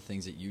some of the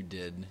things that you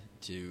did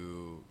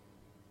to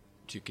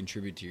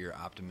contribute to your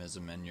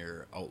optimism and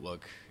your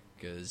outlook?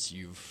 Because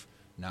you've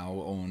now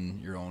own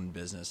your own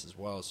business as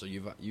well. So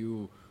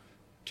you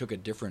took a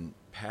different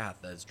path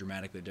that's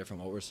dramatically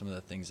different. What were some of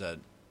the things that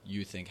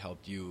you think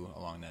helped you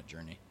along that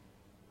journey?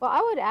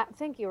 Well,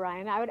 thank you,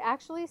 Ryan. I would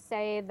actually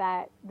say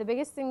that the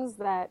biggest things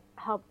that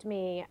helped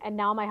me, and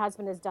now my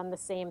husband has done the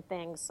same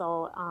thing.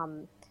 So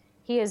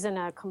he is in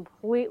a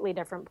completely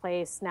different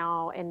place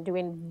now and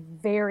doing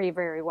very,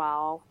 very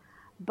well.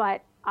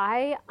 But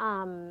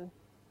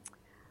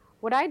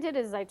what I did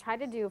is I tried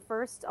to do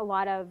first a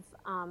lot of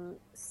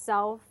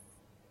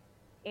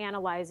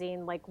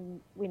self-analyzing, like,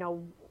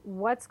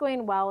 what's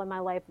going well in my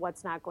life,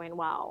 what's not going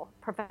well,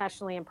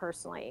 professionally and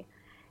personally,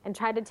 and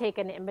tried to take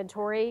an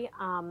inventory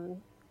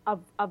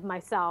of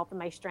myself and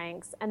my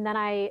strengths. And then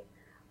I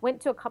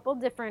went to a couple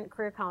different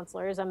career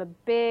counselors. I'm a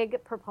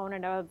big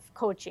proponent of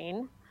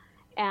coaching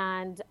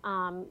and,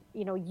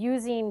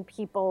 using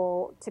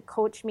people to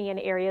coach me in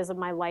areas of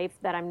my life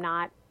that I'm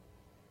not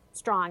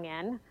strong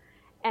in.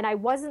 And I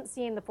wasn't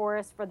seeing the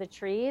forest for the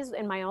trees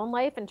in my own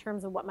life in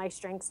terms of what my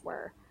strengths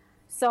were.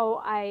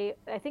 So I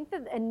think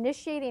the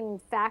initiating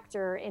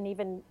factor in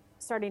even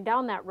starting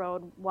down that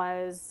road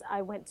was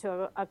I went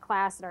to a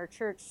class at our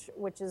church,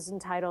 which is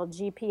entitled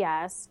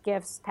GPS,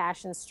 Gifts,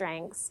 Passions,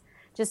 Strengths,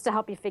 just to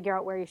help you figure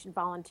out where you should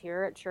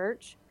volunteer at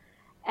church.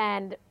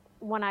 And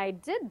when I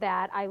did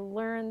that, I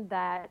learned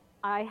that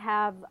I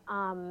have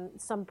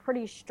some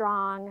pretty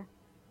strong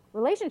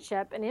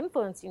relationship and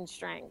influencing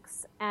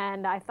strengths.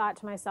 And I thought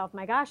to myself,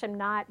 my gosh, I'm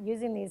not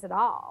using these at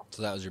all.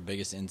 So that was your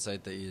biggest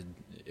insight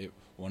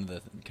one of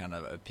the kind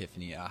of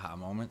epiphany aha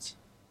moments?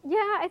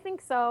 Yeah, I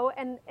think so.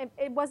 And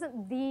it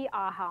wasn't the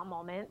aha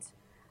moment,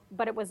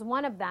 but it was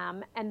one of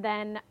them. And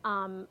then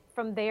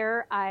from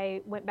there,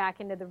 I went back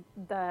into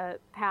the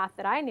path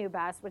that I knew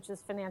best, which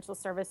is financial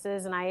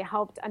services. And I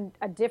helped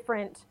a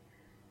different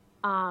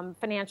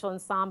financial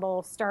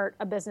ensemble start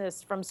a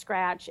business from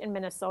scratch in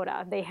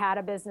Minnesota. They had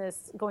a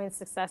business going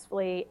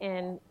successfully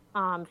in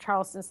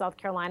Charleston, South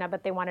Carolina,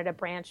 but they wanted a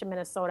branch in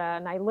Minnesota.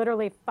 And I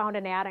literally found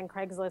an ad on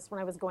Craigslist when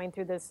I was going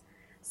through this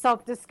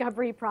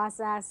self-discovery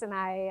process, and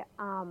I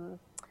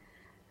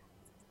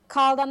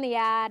called on the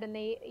ad, and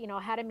they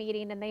had a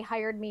meeting, and they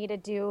hired me to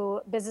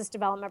do business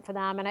development for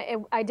them, and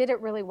I did it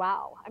really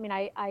well. I mean,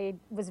 I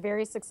was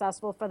very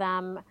successful for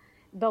them,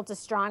 built a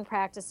strong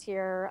practice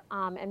here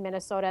in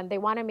Minnesota, and they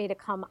wanted me to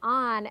come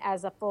on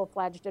as a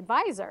full-fledged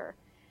advisor.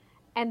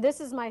 And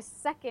this is my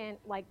second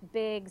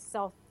big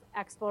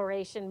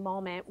self-exploration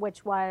moment,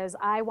 which was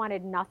I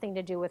wanted nothing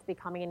to do with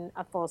becoming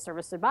a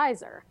full-service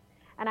advisor.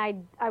 And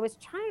I was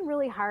trying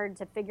really hard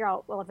to figure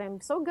out, well, if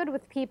I'm so good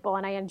with people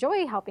and I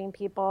enjoy helping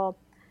people,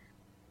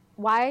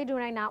 why do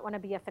I not want to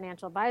be a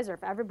financial advisor?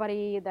 If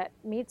everybody that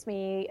meets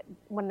me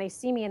when they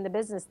see me in the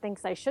business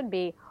thinks I should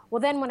be, well,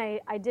 then when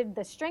I did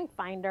the Strength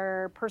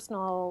Finder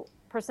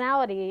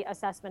personality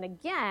assessment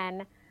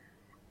again,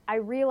 I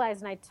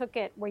realized, and I took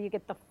it where you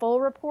get the full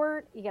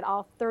report, you get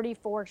all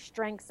 34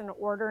 strengths in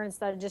order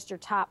instead of just your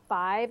top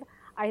 5.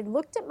 I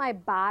looked at my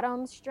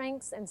bottom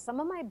strengths, and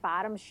some of my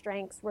bottom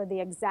strengths were the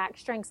exact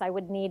strengths I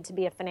would need to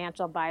be a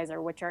financial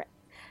advisor, which are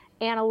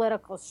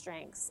analytical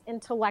strengths,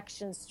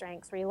 intellection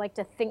strengths, where you like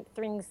to think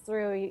things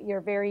through. You're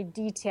very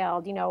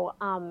detailed,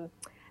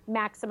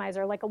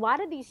 maximizer. Like a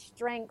lot of these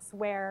strengths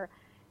where,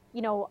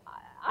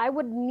 I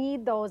would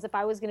need those if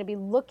I was going to be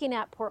looking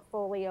at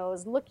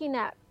portfolios, looking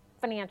at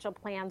financial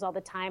plans all the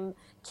time,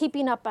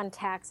 keeping up on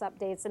tax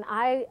updates. And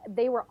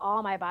they were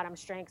all my bottom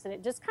strengths. And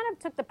it just kind of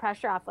took the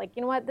pressure off. Like,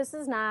 you know what, this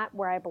is not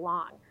where I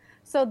belong.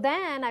 So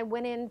then I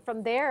went in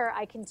from there.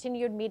 I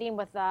continued meeting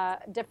with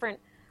different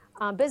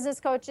business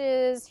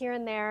coaches here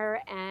and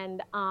there,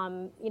 and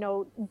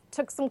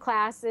took some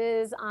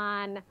classes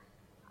on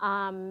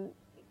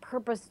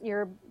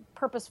your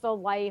purposeful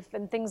life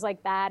and things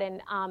like that,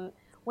 and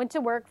went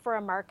to work for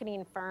a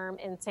marketing firm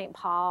in St.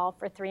 Paul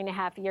for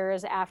 3.5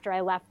 years after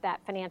I left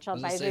that financial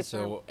advisory firm.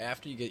 So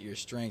after you get your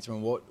strengths,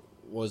 what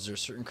was there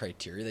certain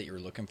criteria that you were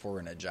looking for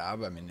in a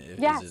job? I mean,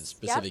 yes, is it a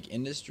specific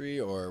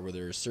industry, or were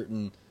there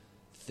certain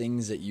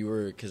things that you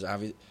were, because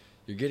obviously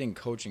you're getting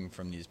coaching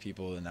from these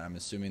people, and I'm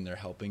assuming they're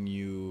helping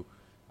you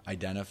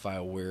identify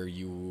where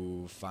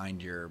you find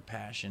your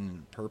passion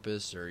and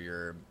purpose, or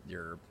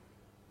your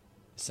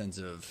sense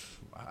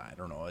of,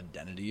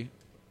 identity?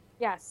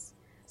 Yes.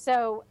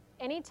 So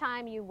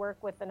anytime you work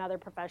with another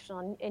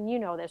professional, and you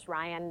know this,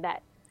 Ryan,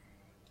 that,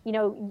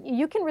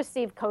 you can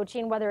receive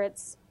coaching, whether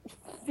it's,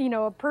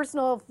 a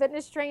personal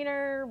fitness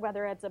trainer,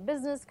 whether it's a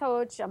business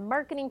coach, a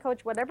marketing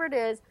coach, whatever it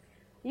is.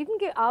 You can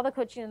get all the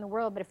coaching in the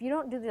world, but if you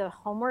don't do the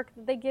homework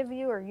that they give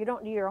you, or you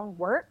don't do your own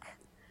work,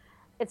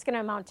 it's going to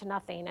amount to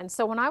nothing. And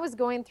so when I was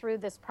going through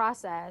this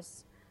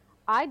process,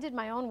 I did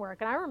my own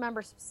work. And I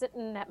remember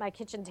sitting at my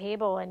kitchen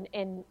table and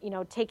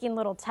taking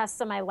little tests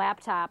on my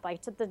laptop. I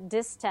took the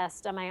DISC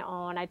test on my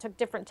own. I took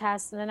different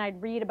tests, and then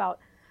I'd read about,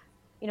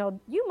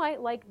 you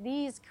might like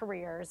these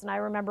careers. And I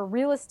remember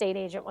real estate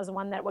agent was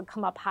one that would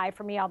come up high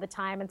for me all the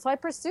time. And so I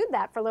pursued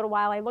that for a little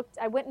while.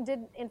 I went and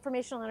did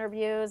informational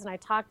interviews, and I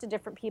talked to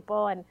different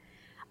people, and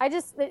I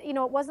just,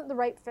 it wasn't the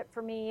right fit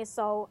for me.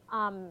 So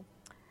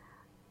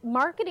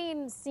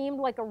marketing seemed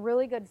like a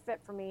really good fit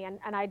for me. And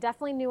I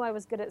definitely knew I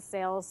was good at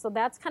sales. So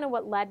that's kind of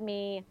what led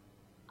me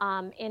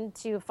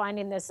into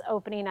finding this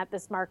opening at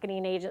this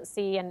marketing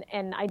agency.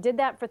 And I did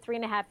that for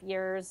 3.5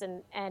 years,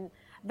 and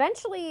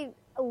eventually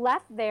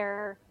left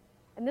there.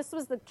 And this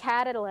was the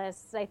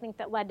catalyst, I think,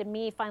 that led to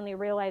me finally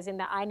realizing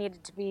that I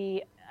needed to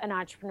be an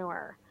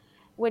entrepreneur,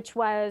 which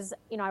was,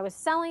 I was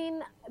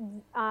selling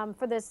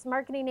for this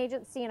marketing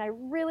agency, and I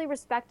really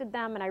respected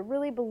them, and I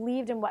really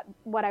believed in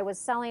what I was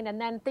selling. And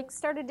then things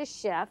started to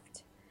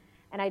shift,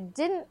 and I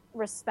didn't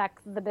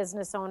respect the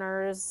business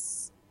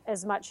owners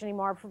as much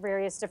anymore for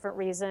various different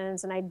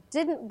reasons. And I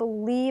didn't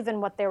believe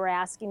in what they were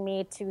asking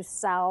me to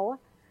sell,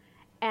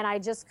 and I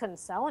just couldn't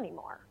sell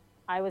anymore.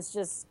 I was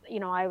just,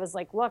 I was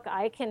like, look,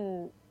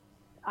 I'm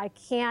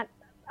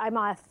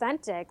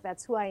authentic.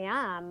 That's who I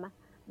am.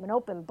 I'm an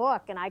open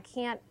book, and I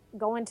can't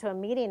go into a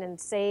meeting and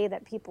say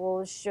that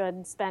people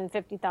should spend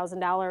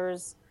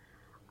 $50,000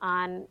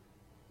 on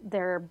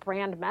their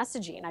brand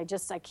messaging. I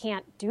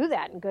can't do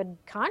that in good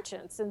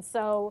conscience. And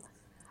so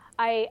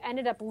I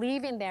ended up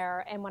leaving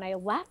there. And when I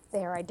left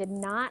there, I did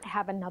not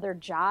have another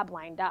job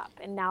lined up.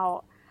 And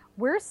now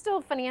we're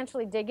still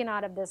financially digging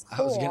out of this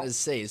hole. I was going to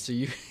say, so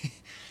you...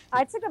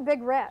 I took a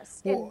big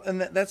risk. Well,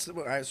 and that's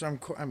so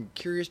I'm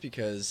curious,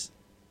 because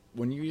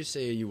when you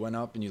say you went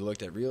up and you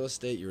looked at real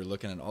estate, you were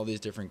looking at all these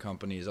different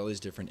companies, all these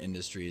different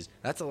industries.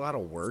 That's a lot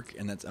of work,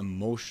 and that's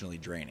emotionally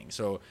draining.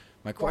 So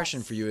my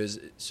question for you is,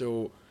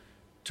 so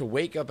to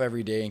wake up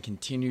every day and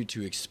continue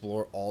to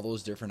explore all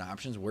those different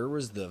options, where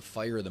was the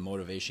fire, the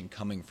motivation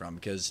coming from?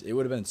 Because it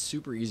would have been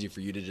super easy for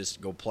you to just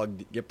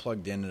get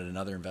plugged in at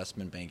another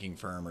investment banking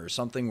firm or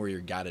something where you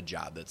got a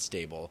job that's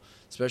stable,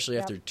 especially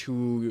after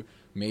 2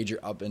 major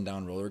up and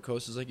down roller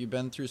coasters like you've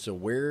been through. So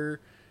where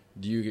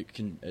do you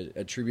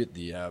attribute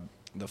the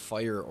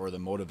fire or the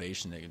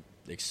motivation to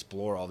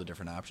explore all the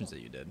different options that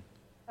you did?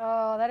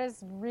 Oh, that is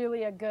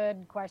really a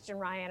good question,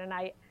 Ryan. And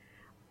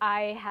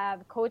I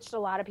have coached a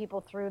lot of people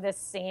through this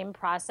same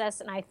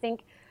process, and I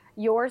think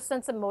your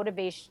sense of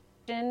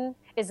motivation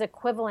is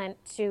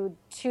equivalent to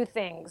 2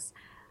 things.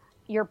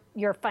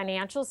 Your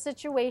financial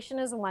situation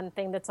is one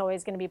thing that's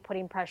always going to be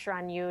putting pressure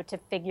on you to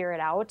figure it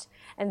out.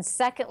 And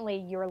secondly,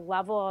 your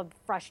level of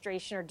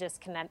frustration or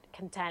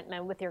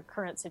discontentment with your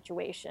current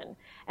situation.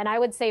 And I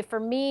would say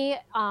for me,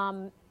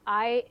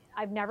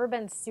 I've never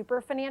been super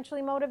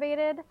financially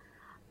motivated.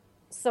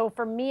 So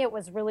for me, it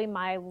was really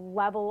my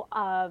level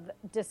of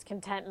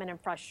discontentment and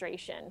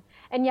frustration.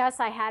 And yes,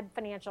 I had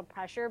financial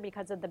pressure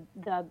because of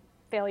the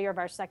failure of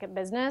our second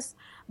business,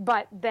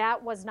 but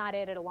that was not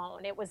it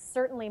alone. It was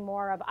certainly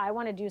more of, I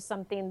want to do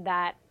something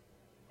that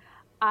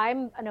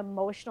I'm an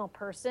emotional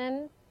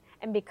person,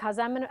 And because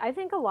I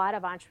think a lot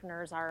of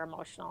entrepreneurs are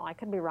emotional. I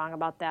could be wrong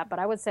about that, but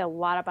I would say a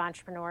lot of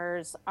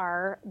entrepreneurs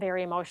are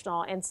very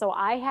emotional. And so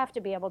I have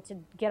to be able to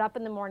get up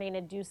in the morning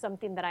and do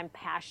something that I'm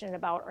passionate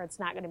about, or it's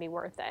not going to be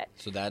worth it.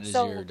 So that is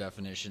your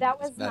definition.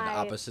 That was that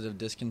opposite of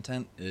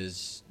discontent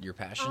is your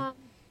passion?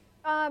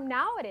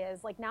 Now it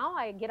is. Like now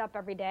I get up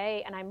every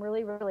day and I'm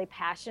really, really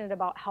passionate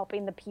about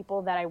helping the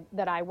people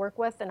that I work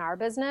with in our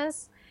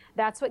business.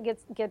 That's what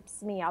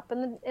gets me up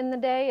in the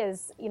day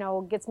is,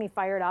 gets me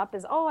fired up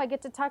is, oh, I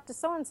get to talk to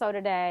so-and-so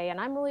today. And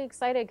I'm really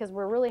excited because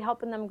we're really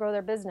helping them grow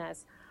their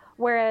business.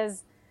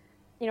 Whereas,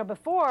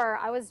 before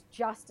I was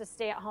just a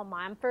stay-at-home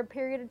mom for a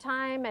period of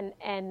time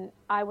and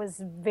I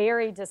was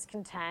very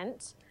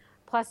discontent.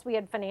 Plus we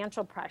had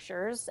financial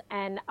pressures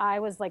and I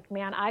was like,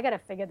 man, I got to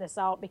figure this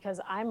out because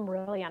I'm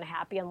really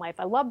unhappy in life.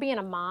 I love being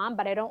a mom,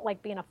 but I don't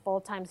like being a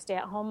full-time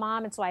stay-at-home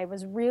mom. And so I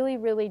was really,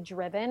 really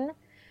driven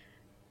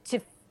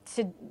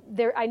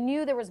I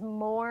knew there was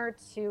more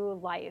to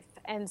life.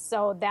 And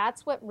so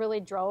that's what really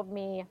drove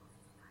me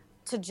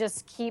to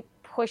just keep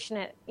pushing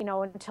it,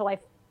 until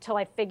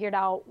I figured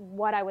out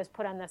what I was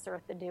put on this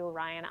earth to do,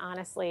 Ryan,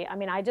 honestly. I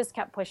mean, I just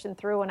kept pushing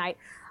through and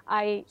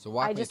So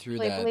walk me through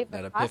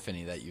that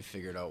epiphany that you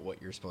figured out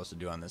what you're supposed to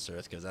do on this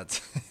earth, because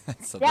that's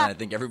something I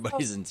think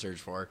everybody's in search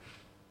for.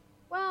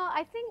 Well,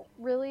 I think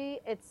really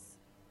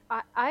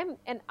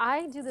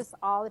I do this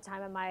all the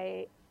time in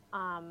my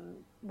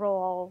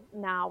role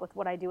now with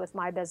what I do with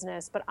my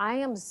business, but I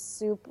am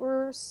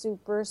super,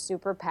 super,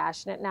 super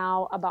passionate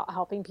now about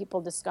helping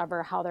people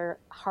discover how they're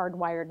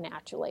hardwired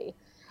naturally.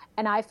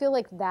 And I feel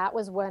like that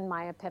was when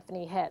my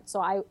epiphany hit.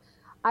 So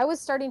I was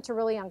starting to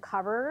really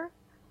uncover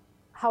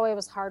how I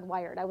was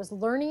hardwired. I was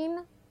learning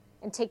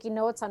and taking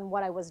notes on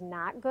what I was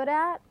not good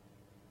at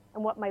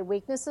and what my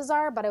weaknesses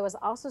are, but I was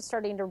also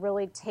starting to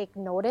really take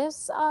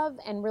notice of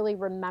and really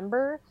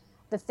remember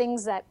the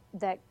things that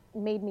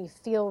made me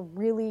feel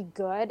really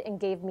good and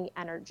gave me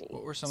energy.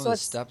 What were some of the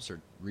steps or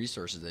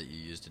resources that you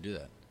used to do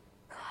that?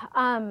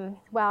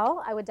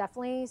 Well, I would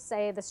definitely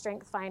say the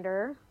Strength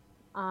Finder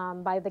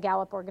by the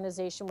Gallup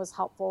organization was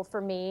helpful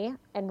for me,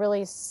 and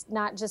really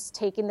not just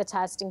taking the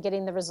test and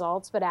getting the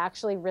results, but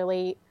actually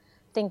really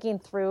thinking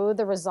through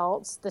the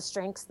results, the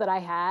strengths that I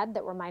had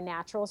that were my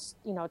natural,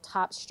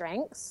 top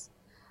strengths,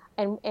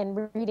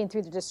 and reading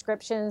through the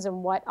descriptions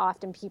and what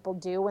often people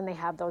do when they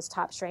have those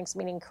top strengths,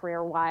 meaning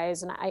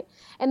career-wise.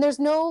 And there's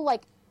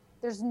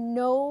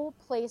no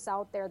place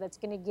out there that's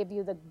going to give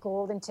you the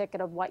golden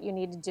ticket of what you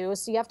need to do.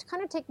 So you have to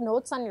kind of take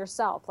notes on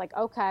yourself. Like,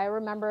 okay, I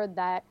remember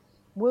that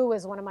woo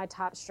is one of my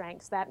top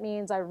strengths. That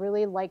means I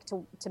really like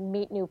to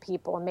meet new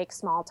people and make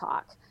small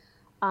talk.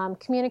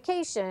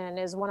 Communication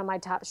is one of my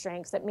top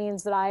strengths. That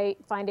means that I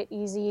find it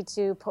easy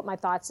to put my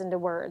thoughts into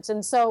words.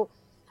 And so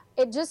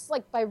it just,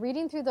 like, by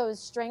reading through those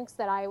strengths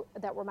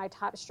that were my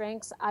top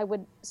strengths, I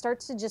would start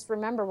to just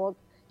remember, well,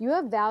 you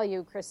have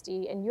value,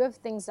 Kristy, and you have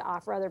things to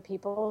offer other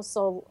people.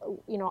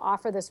 So,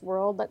 offer this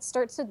world. Let's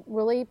start to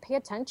really pay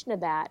attention to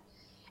that.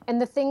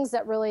 And the things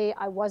that really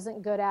I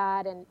wasn't good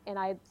at, and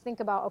I think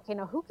about, okay,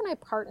 now who can I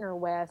partner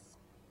with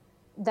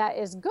that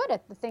is good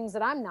at the things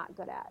that I'm not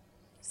good at?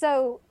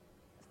 So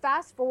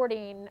fast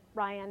forwarding,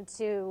 Ryan,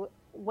 to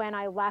when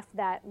I left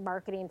that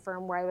marketing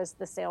firm where I was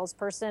the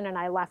salesperson and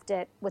I left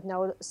it with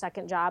no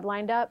second job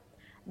lined up,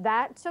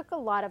 that took a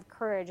lot of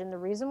courage. And the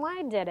reason why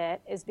I did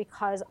it is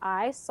because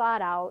I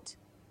sought out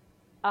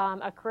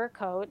a career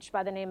coach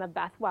by the name of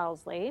Beth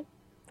Wellesley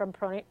from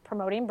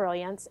Promoting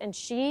Brilliance. And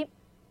she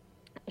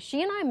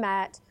and I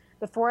met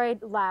before I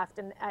left,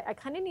 and I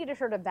kind of needed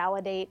her to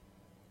validate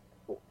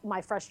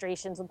my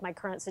frustrations with my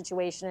current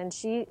situation. And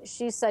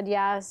she said,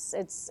 yes,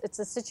 it's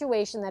a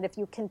situation that if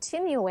you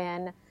continue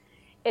in,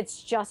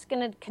 it's just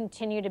going to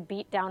continue to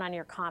beat down on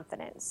your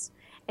confidence.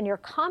 And your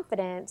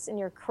confidence in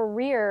your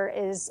career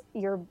is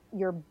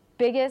your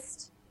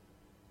biggest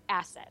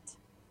asset.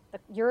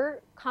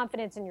 Your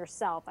confidence in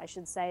yourself, I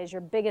should say, is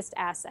your biggest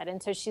asset.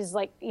 And so she's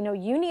like,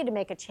 you need to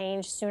make a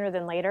change sooner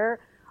than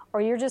later,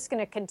 or you're just going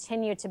to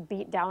continue to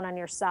beat down on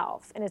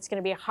yourself. And it's going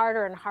to be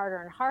harder and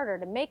harder and harder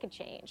to make a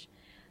change.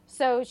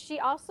 So she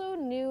also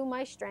knew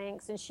my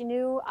strengths, and she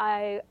knew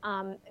I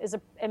am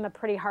a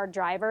pretty hard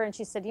driver. And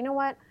she said, you know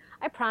what?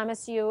 I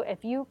promise you,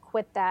 if you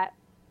quit that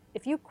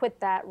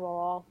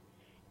role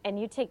and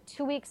you take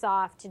 2 weeks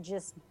off to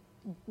just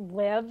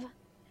live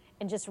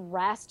and just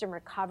rest and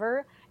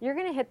recover, you're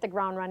going to hit the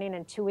ground running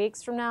in 2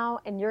 weeks from now,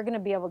 and you're going to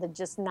be able to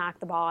just knock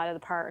the ball out of the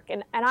park.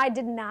 And I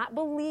did not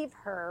believe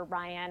her,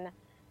 Ryan,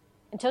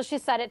 until she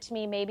said it to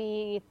me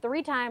maybe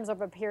 3 times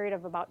over a period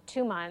of about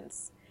 2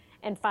 months.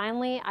 And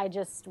finally, I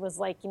just was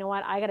like, you know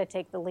what? I got to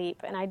take the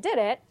leap. And I did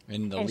it.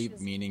 And the leap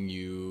meaning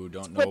you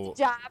don't know.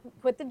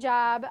 Quit the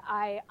job.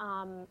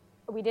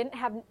 We didn't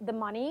have the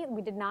money.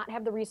 We did not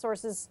have the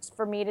resources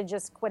for me to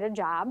just quit a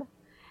job.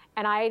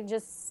 And I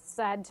just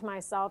said to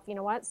myself, you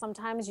know what?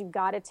 Sometimes you've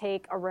got to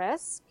take a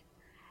risk.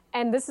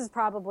 And this is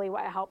probably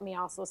what helped me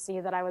also see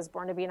that I was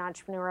born to be an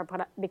entrepreneur,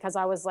 because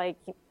I was like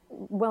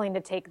willing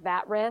to take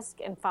that risk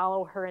and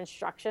follow her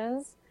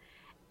instructions.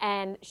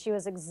 And she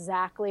was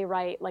exactly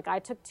right. Like, I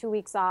took 2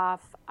 weeks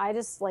off. I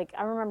just, like,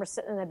 I remember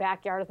sitting in the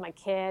backyard with my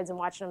kids and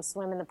watching them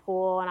swim in the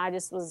pool. And I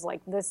just was like,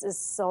 this is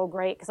so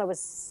great.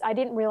 Because I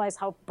didn't realize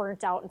how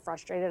burnt out and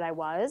frustrated I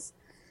was.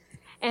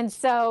 And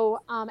so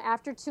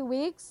after 2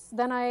 weeks,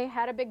 then I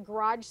had a big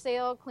garage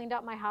sale, cleaned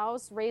out my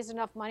house, raised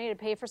enough money to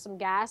pay for some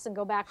gas and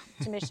go back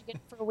to Michigan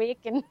for a week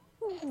and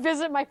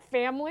visit my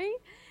family.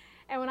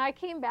 And when I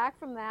came back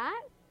from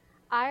that,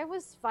 I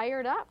was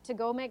fired up to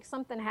go make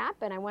something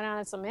happen. I went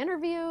on some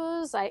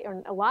interviews,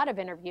 a lot of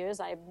interviews.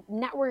 I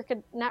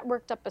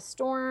networked up a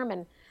storm,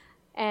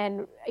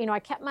 and I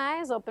kept my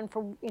eyes open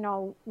for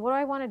what do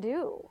I want to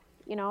do?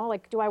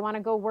 Like, do I want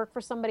to go work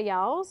for somebody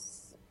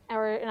else?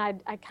 And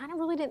I kind of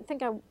really didn't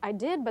think I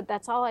did, but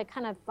that's all I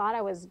kind of thought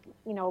I was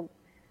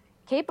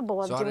capable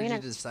of So how doing. did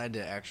you decide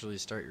to actually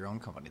start your own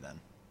company then?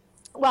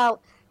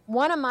 Well,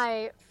 one of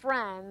my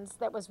friends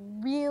that was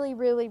really,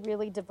 really,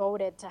 really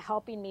devoted to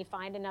helping me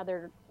find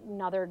another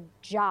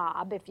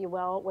job, if you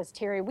will, was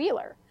Terry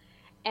Wheeler.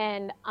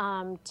 And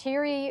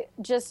Terry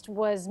just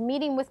was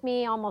meeting with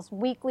me almost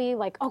weekly,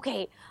 like,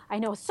 okay, I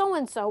know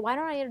so-and-so, why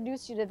don't I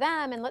introduce you to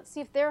them and let's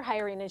see if they're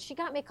hiring. And she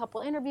got me a couple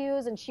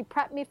interviews and she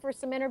prepped me for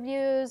some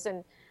interviews.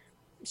 And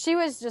she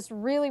was just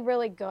really,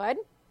 really good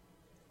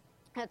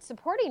at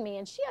supporting me.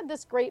 And she had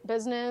this great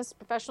business,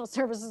 professional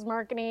services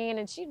marketing,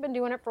 and she'd been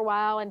doing it for a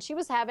while. And she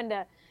was having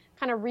to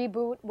kind of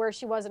reboot where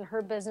she was in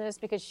her business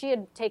because she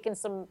had taken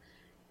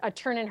a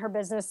turn in her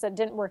business that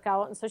didn't work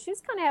out. And so she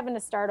was kind of having to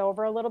start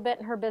over a little bit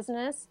in her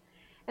business.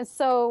 And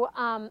so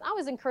I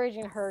was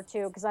encouraging her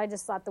too, because I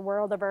just thought the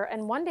world of her.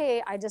 And one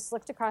day I just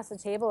looked across the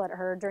table at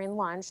her during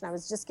lunch, and I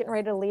was just getting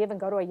ready to leave and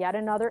go to yet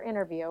another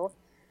interview.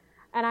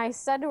 And I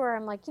said to her,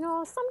 I'm like,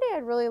 someday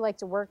I'd really like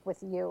to work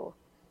with you.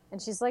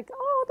 And she's like,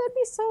 oh, that'd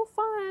be so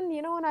fun.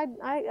 And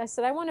I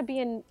said, I want to be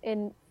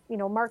in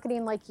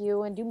marketing like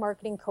you and do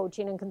marketing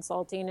coaching and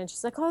consulting. And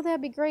she's like, oh,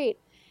 that'd be great.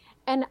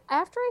 And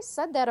after I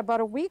said that, about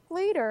a week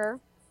later,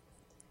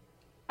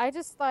 I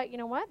just thought, you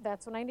know what,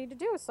 that's what I need to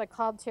do. So I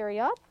called Terry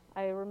up.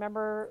 I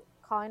remember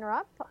calling her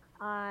up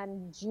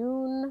on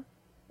June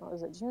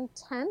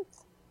 10th,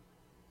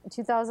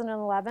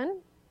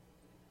 2011.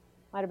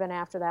 Might have been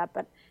after that,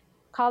 but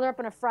called her up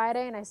on a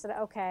Friday and I said,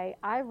 okay,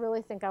 I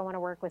really think I want to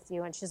work with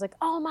you. And she's like,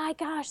 oh my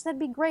gosh, that'd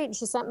be great. And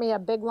she sent me a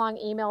big long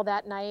email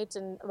that night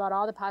and about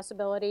all the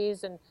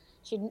possibilities. And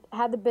she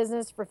had the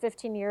business for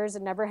 15 years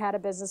and never had a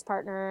business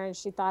partner. And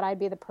she thought I'd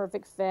be the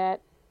perfect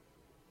fit.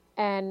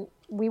 And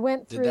we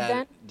went through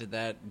Did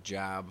that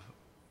job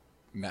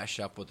mesh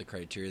up with the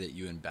criteria that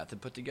you and Beth had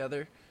put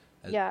together?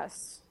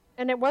 Yes.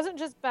 And it wasn't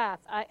just Beth.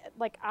 I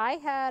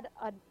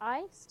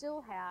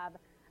still have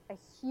a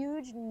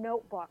huge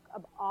notebook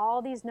of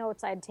all these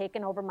notes I had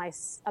taken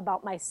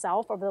about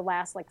myself over the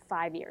last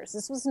 5 years.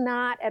 This was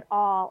not at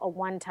all a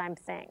one-time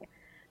thing.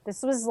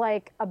 This was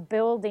like a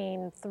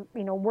building,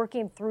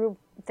 working through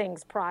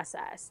things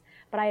process.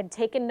 But I had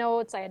taken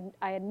notes. I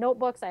had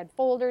notebooks. I had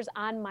folders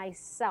on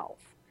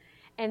myself.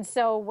 And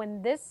so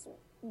when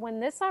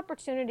this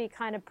opportunity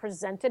kind of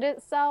presented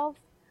itself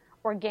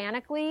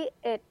organically,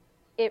 it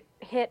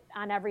hit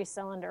on every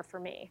cylinder for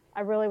me.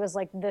 I really was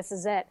like, this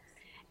is it.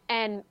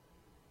 And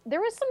there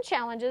was some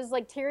challenges.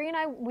 Like Terry and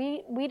I,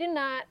 we did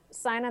not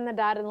sign on the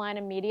dotted line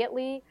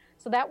immediately.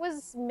 So that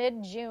was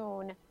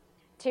mid-June.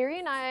 Terry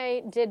and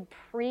I did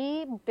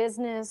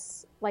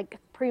pre-business,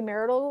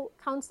 premarital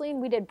counseling.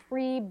 We did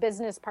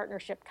pre-business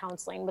partnership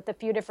counseling with a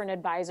few different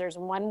advisors.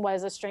 One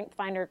was a strength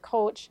finder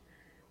coach.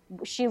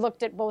 She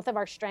looked at both of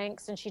our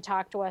strengths and she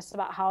talked to us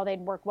about how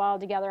they'd work well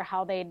together,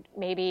 how they'd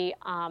maybe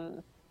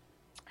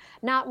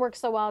not work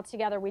so well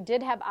together. We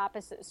did have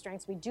opposite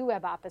strengths. We do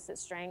have opposite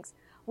strengths.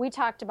 We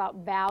talked about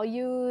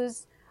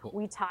values.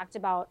 We talked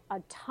about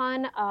a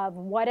ton of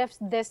what if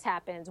this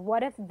happens?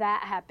 What if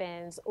that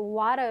happens? A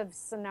lot of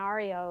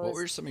scenarios. What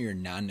were some of your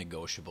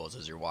non-negotiables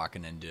as you're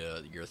walking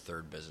into your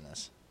third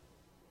business?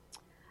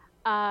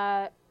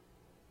 Yeah,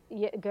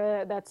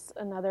 good. That's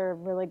another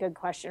really good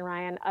question,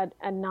 Ryan.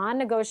 A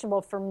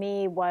non-negotiable for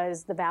me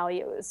was the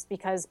values,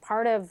 because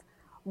part of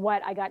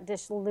what I got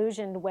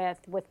disillusioned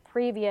with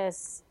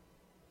previous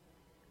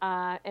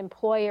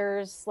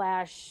employers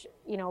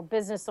 /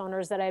 business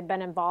owners that I'd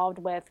been involved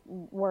with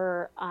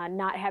were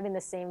not having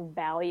the same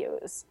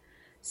values.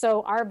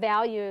 So our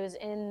values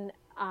in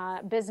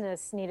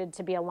business needed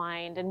to be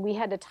aligned, and we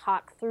had to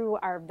talk through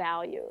our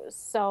values.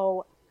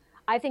 So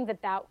I think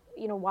that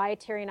why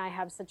Terry and I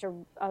have such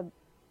a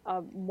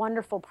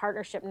wonderful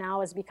partnership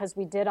now is because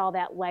we did all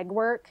that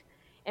legwork,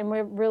 and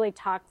we really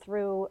talked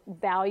through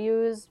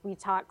values. We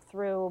talked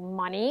through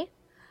money.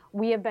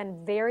 We have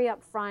been very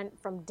upfront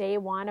from day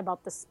one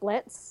about the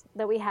splits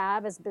that we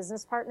have as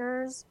business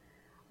partners.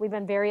 We've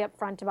been very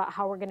upfront about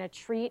how we're going to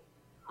treat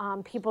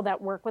people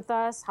that work with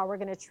us, how we're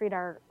going to treat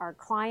our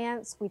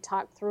clients. We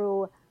talked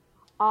through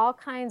all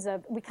kinds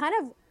of,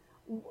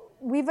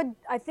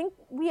 I think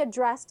we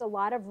addressed a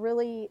lot of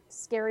really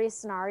scary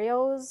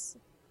scenarios,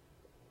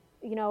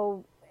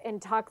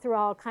 and talk through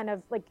all kind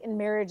of like in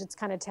marriage, it's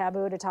kind of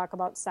taboo to talk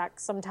about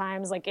sex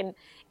sometimes. Like in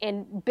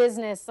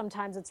business,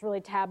 sometimes it's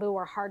really taboo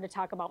or hard to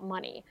talk about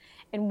money.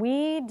 And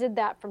we did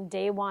that from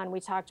day one. We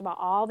talked about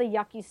all the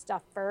yucky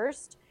stuff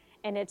first,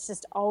 and it's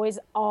just always,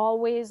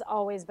 always,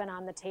 always been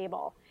on the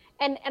table.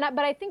 But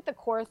I think the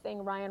core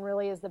thing, Ryan,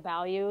 really is the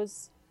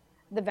values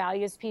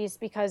piece,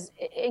 because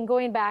in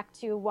going back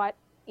to what,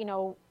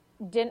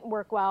 didn't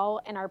work well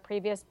in our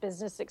previous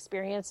business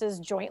experiences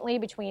jointly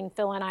between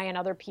Phil and I and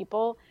other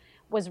people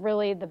was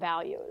really the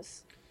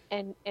values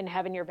and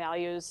having your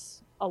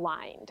values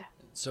aligned.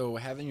 So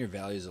having your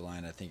values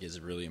aligned, I think,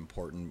 is really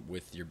important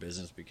with your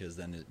business, because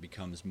then it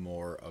becomes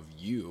more of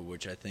you,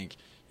 which I think,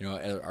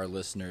 our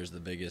listeners, the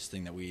biggest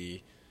thing that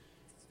we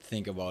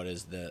think about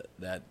is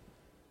that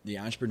the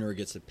entrepreneur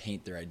gets to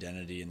paint their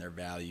identity and their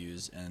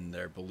values and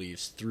their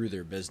beliefs through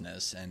their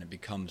business, and it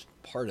becomes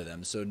part of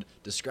them. So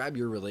describe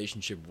your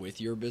relationship with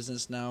your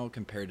business now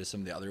compared to some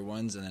of the other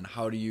ones, and then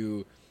how do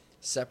you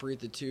separate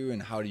the two,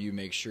 and how do you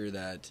make sure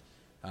that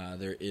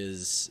there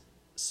is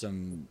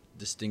some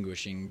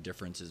distinguishing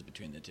differences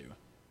between the two?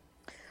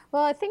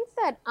 Well, I think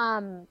that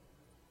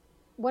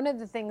one of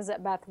the things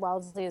that Beth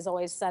Wellesley has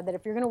always said, that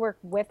if you're going to work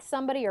with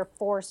somebody or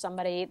for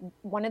somebody,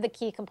 one of the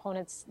key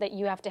components that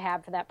you have to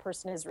have for that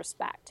person is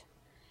respect.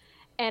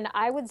 And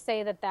I would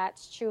say that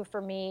that's true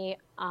for me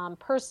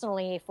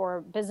personally,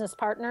 for business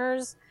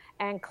partners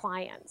and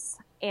clients.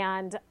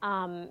 And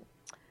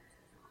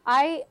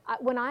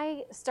when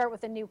I start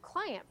with a new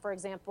client, for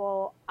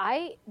example,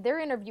 they're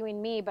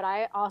interviewing me, but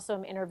I also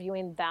am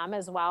interviewing them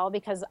as well,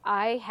 because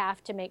I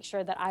have to make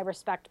sure that I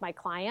respect my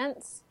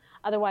clients.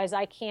 Otherwise,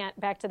 I can't,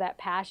 back to that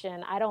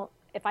passion,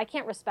 if I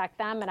can't respect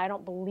them and I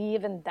don't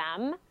believe in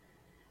them,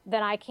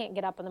 then I can't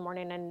get up in the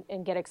morning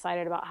and get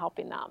excited about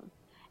helping them.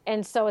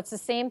 And so it's the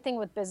same thing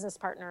with business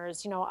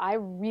partners. I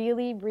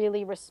really,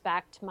 really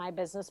respect my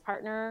business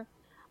partner.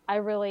 I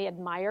really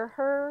admire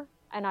her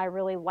and I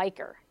really like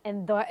her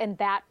in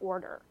that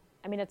order.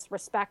 I mean, it's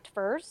respect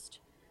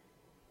first,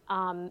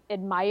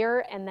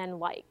 admire, and then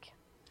like.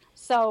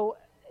 So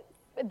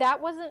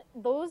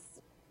those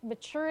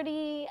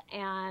maturity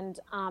and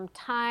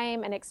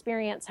time and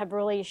experience have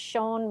really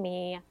shown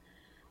me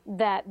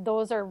that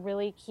those are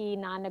really key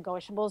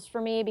non-negotiables for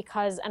me,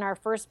 because in our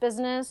first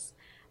business,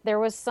 there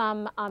was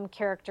some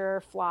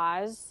character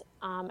flaws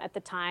at the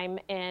time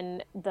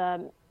in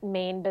the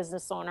main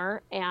business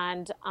owner,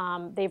 and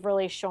they've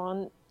really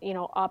shown,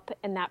 up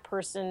in that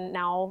person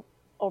now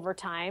over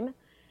time.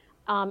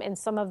 In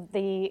some of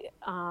the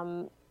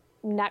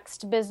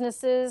next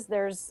businesses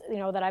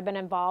that I've been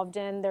involved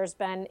in, there's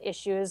been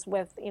issues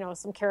with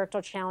some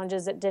character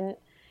challenges that didn't,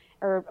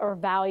 or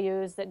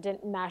values that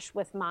didn't mesh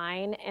with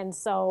mine. And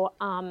so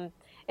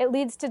it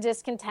leads to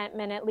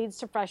discontentment, it leads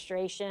to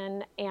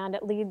frustration, and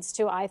it leads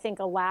to, I think,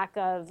 a lack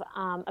of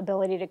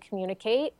ability to communicate.